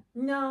girlfriend.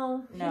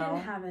 No, he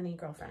didn't have any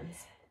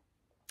girlfriends.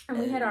 And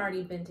we had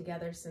already been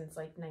together since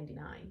like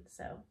 99,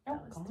 so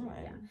that was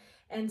yeah.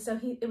 And so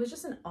it was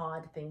just an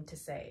odd thing to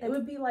say. It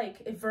would be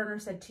like if Verner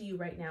said to you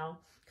right now,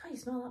 "God, you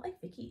smell a lot like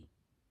Vicki."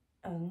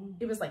 Oh.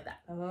 It was like that.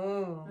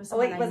 Oh.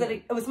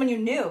 It was when you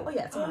knew? Oh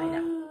yeah, it's someone I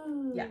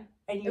know. Yeah.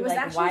 And you it was like,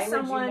 actually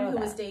someone who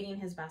was dating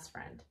his best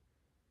friend.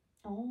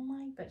 Oh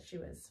my But she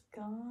was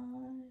gosh.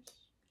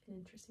 An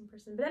interesting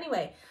person. But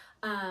anyway,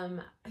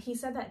 he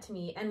said that to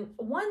me. And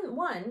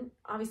one,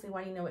 obviously,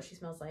 why do you know what she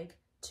smells like?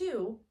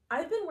 Two,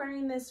 I've been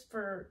wearing this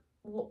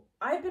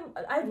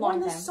I've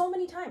worn this so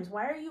many times.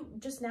 Why are you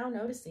just now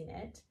noticing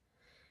it?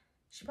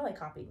 She probably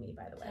copied me,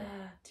 by the way.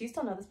 Do you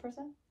still know this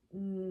person?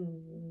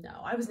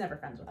 No, I was never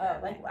friends with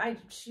her. Okay.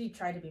 She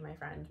tried to be my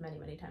friend many,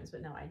 many times,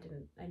 but no, I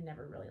didn't. I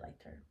never really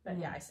liked her. But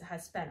yeah, I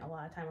had spent a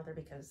lot of time with her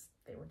because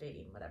they were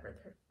dating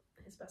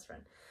his best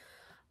friend.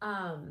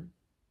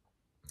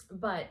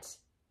 But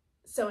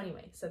so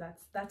anyway, so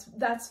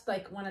that's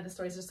like one of the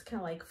stories just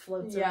kind of like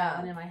floats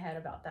around in my head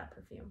about that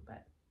perfume,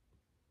 but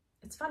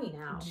it's funny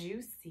now.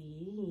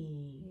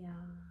 Juicy. Yeah.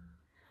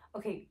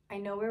 Okay, I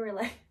know we were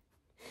like,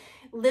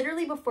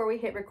 literally before we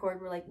hit record,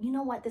 we're like, you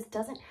know what? This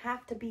doesn't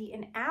have to be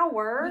an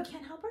hour. We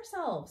can't help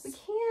ourselves. We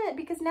can't,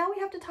 because now we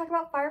have to talk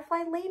about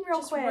Firefly Lane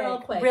real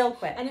quick. Real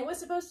quick. And it was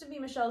supposed to be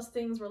Michelle's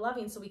Things We're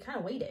Loving, so we kind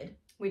of waited.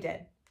 We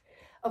did.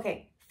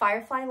 Okay,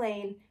 Firefly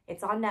Lane.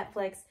 It's on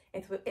Netflix.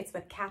 It's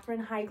with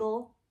Katherine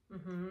Heigl.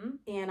 Mm-hmm.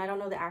 And I don't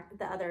know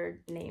the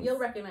other names. You'll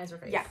recognize her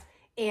face. Yeah.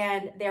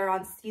 And they're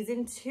on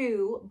season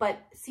 2, but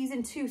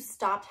season 2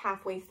 stopped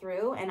halfway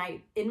through, and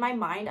in my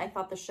mind I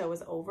thought the show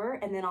was over,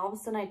 and then all of a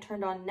sudden I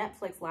turned on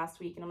Netflix last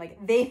week and I'm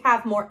like, they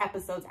have more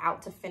episodes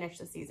out to finish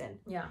the season.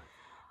 Yeah.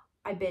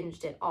 I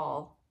binged it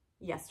all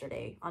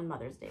yesterday on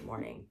Mother's Day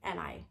morning, and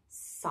I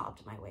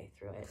sobbed my way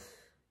through it.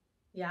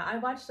 Yeah, I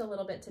watched a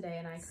little bit today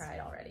and I cried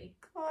already.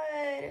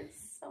 Good.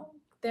 It's so good.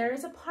 There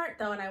is a part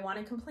though, and I want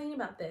to complain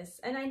about this,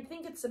 and I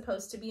think it's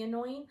supposed to be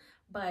annoying,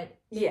 but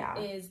it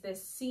is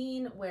this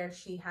scene where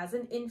she has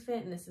an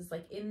infant, and this is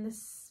like in the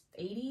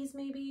 80s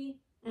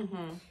maybe,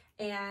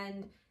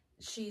 and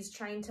she's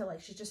trying to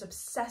she's just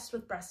obsessed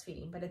with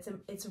breastfeeding, but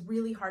it's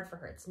really hard for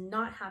her. It's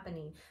not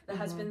happening. The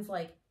husband's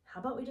like, "How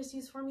about we just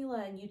use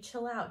formula and you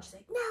chill out?" She's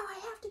like, "No, I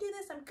have to do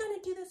this. I'm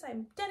gonna do this.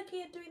 I'm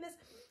dedicated to doing this."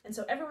 And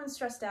so everyone's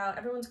stressed out.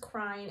 Everyone's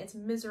crying. It's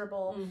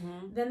miserable.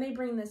 Then they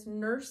bring this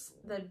nurse,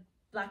 the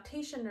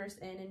lactation nurse,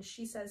 in, and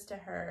she says to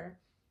her,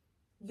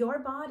 "Your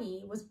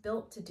body was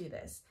built to do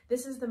this.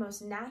 This is the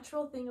most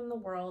natural thing in the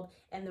world,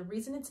 and the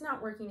reason it's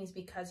not working is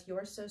because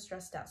you're so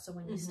stressed out. So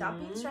when you stop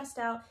being stressed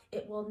out,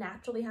 it will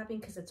naturally happen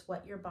because it's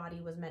what your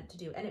body was meant to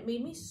do." And it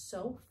made me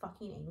so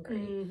fucking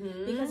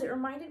angry because it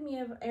reminded me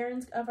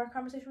of our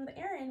conversation with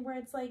Aaron, where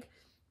it's like,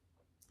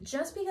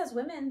 just because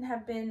women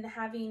have been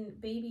having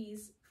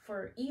babies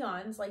for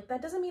eons, like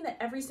that doesn't mean that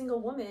every single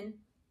woman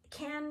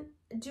can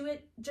do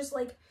it just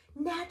like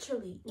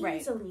naturally,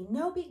 easily,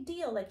 no big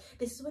deal. Like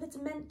this is what it's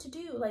meant to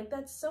do. Like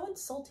that's so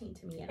insulting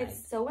to me. And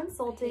it's so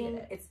insulting.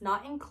 It's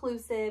not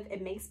inclusive.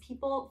 It makes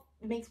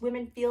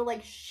women feel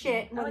like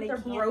shit when they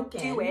can't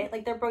do it.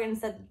 Like they're broken.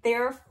 Instead,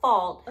 their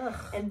fault,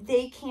 and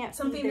they can't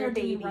something feed their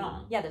they're baby. doing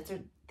wrong. Yeah,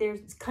 they're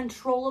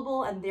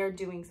controllable and they're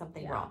doing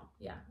something wrong.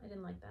 Yeah, I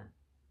didn't like that.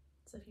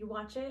 So if you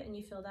watch it and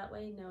you feel that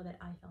way, know that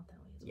I felt that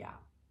way as well. Yeah,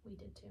 we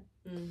did too.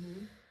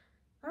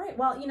 All right.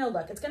 Well, you know,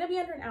 look, it's going to be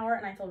under an hour,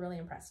 and I feel really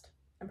impressed.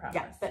 I'm proud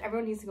of us. But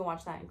everyone needs to go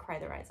watch that and cry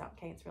their eyes out.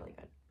 Okay, it's really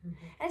good. And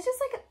it's just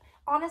like,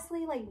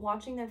 honestly, like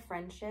watching their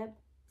friendship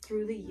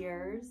through the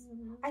years.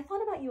 I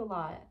thought about you a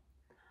lot.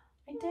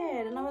 I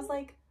did, and I was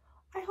like,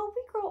 I hope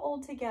we grow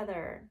old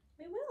together.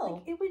 We will.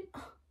 Like, it would.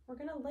 We're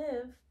gonna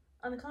live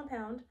on the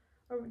compound.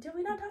 Or did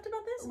we not talk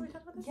about this? We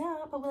talked about this.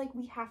 Yeah, but like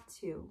we have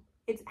to.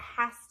 It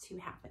has to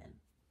happen.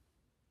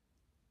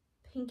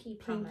 Pinky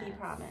promise. Pinky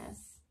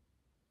promise.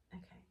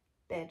 Okay.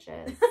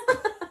 Bitches.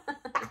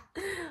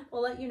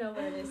 We'll let you know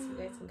what it is you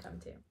guys can come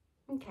to.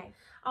 Okay.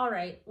 All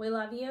right. We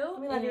love you.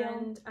 We love you.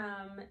 And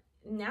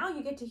now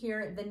you get to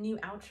hear the new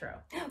outro.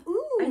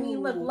 Ooh. I mean,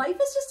 look, life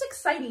is just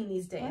exciting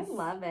these days. I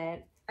love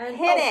it. And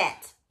hit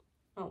it.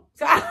 Oh.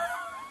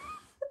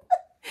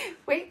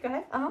 Wait, go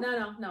ahead.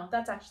 No.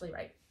 That's actually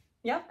right.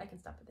 Yep. I can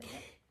stop it there.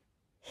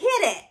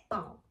 Hit it.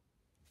 Boom.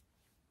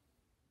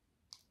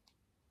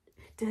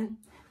 Dun,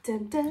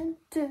 dun, dun,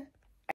 dun.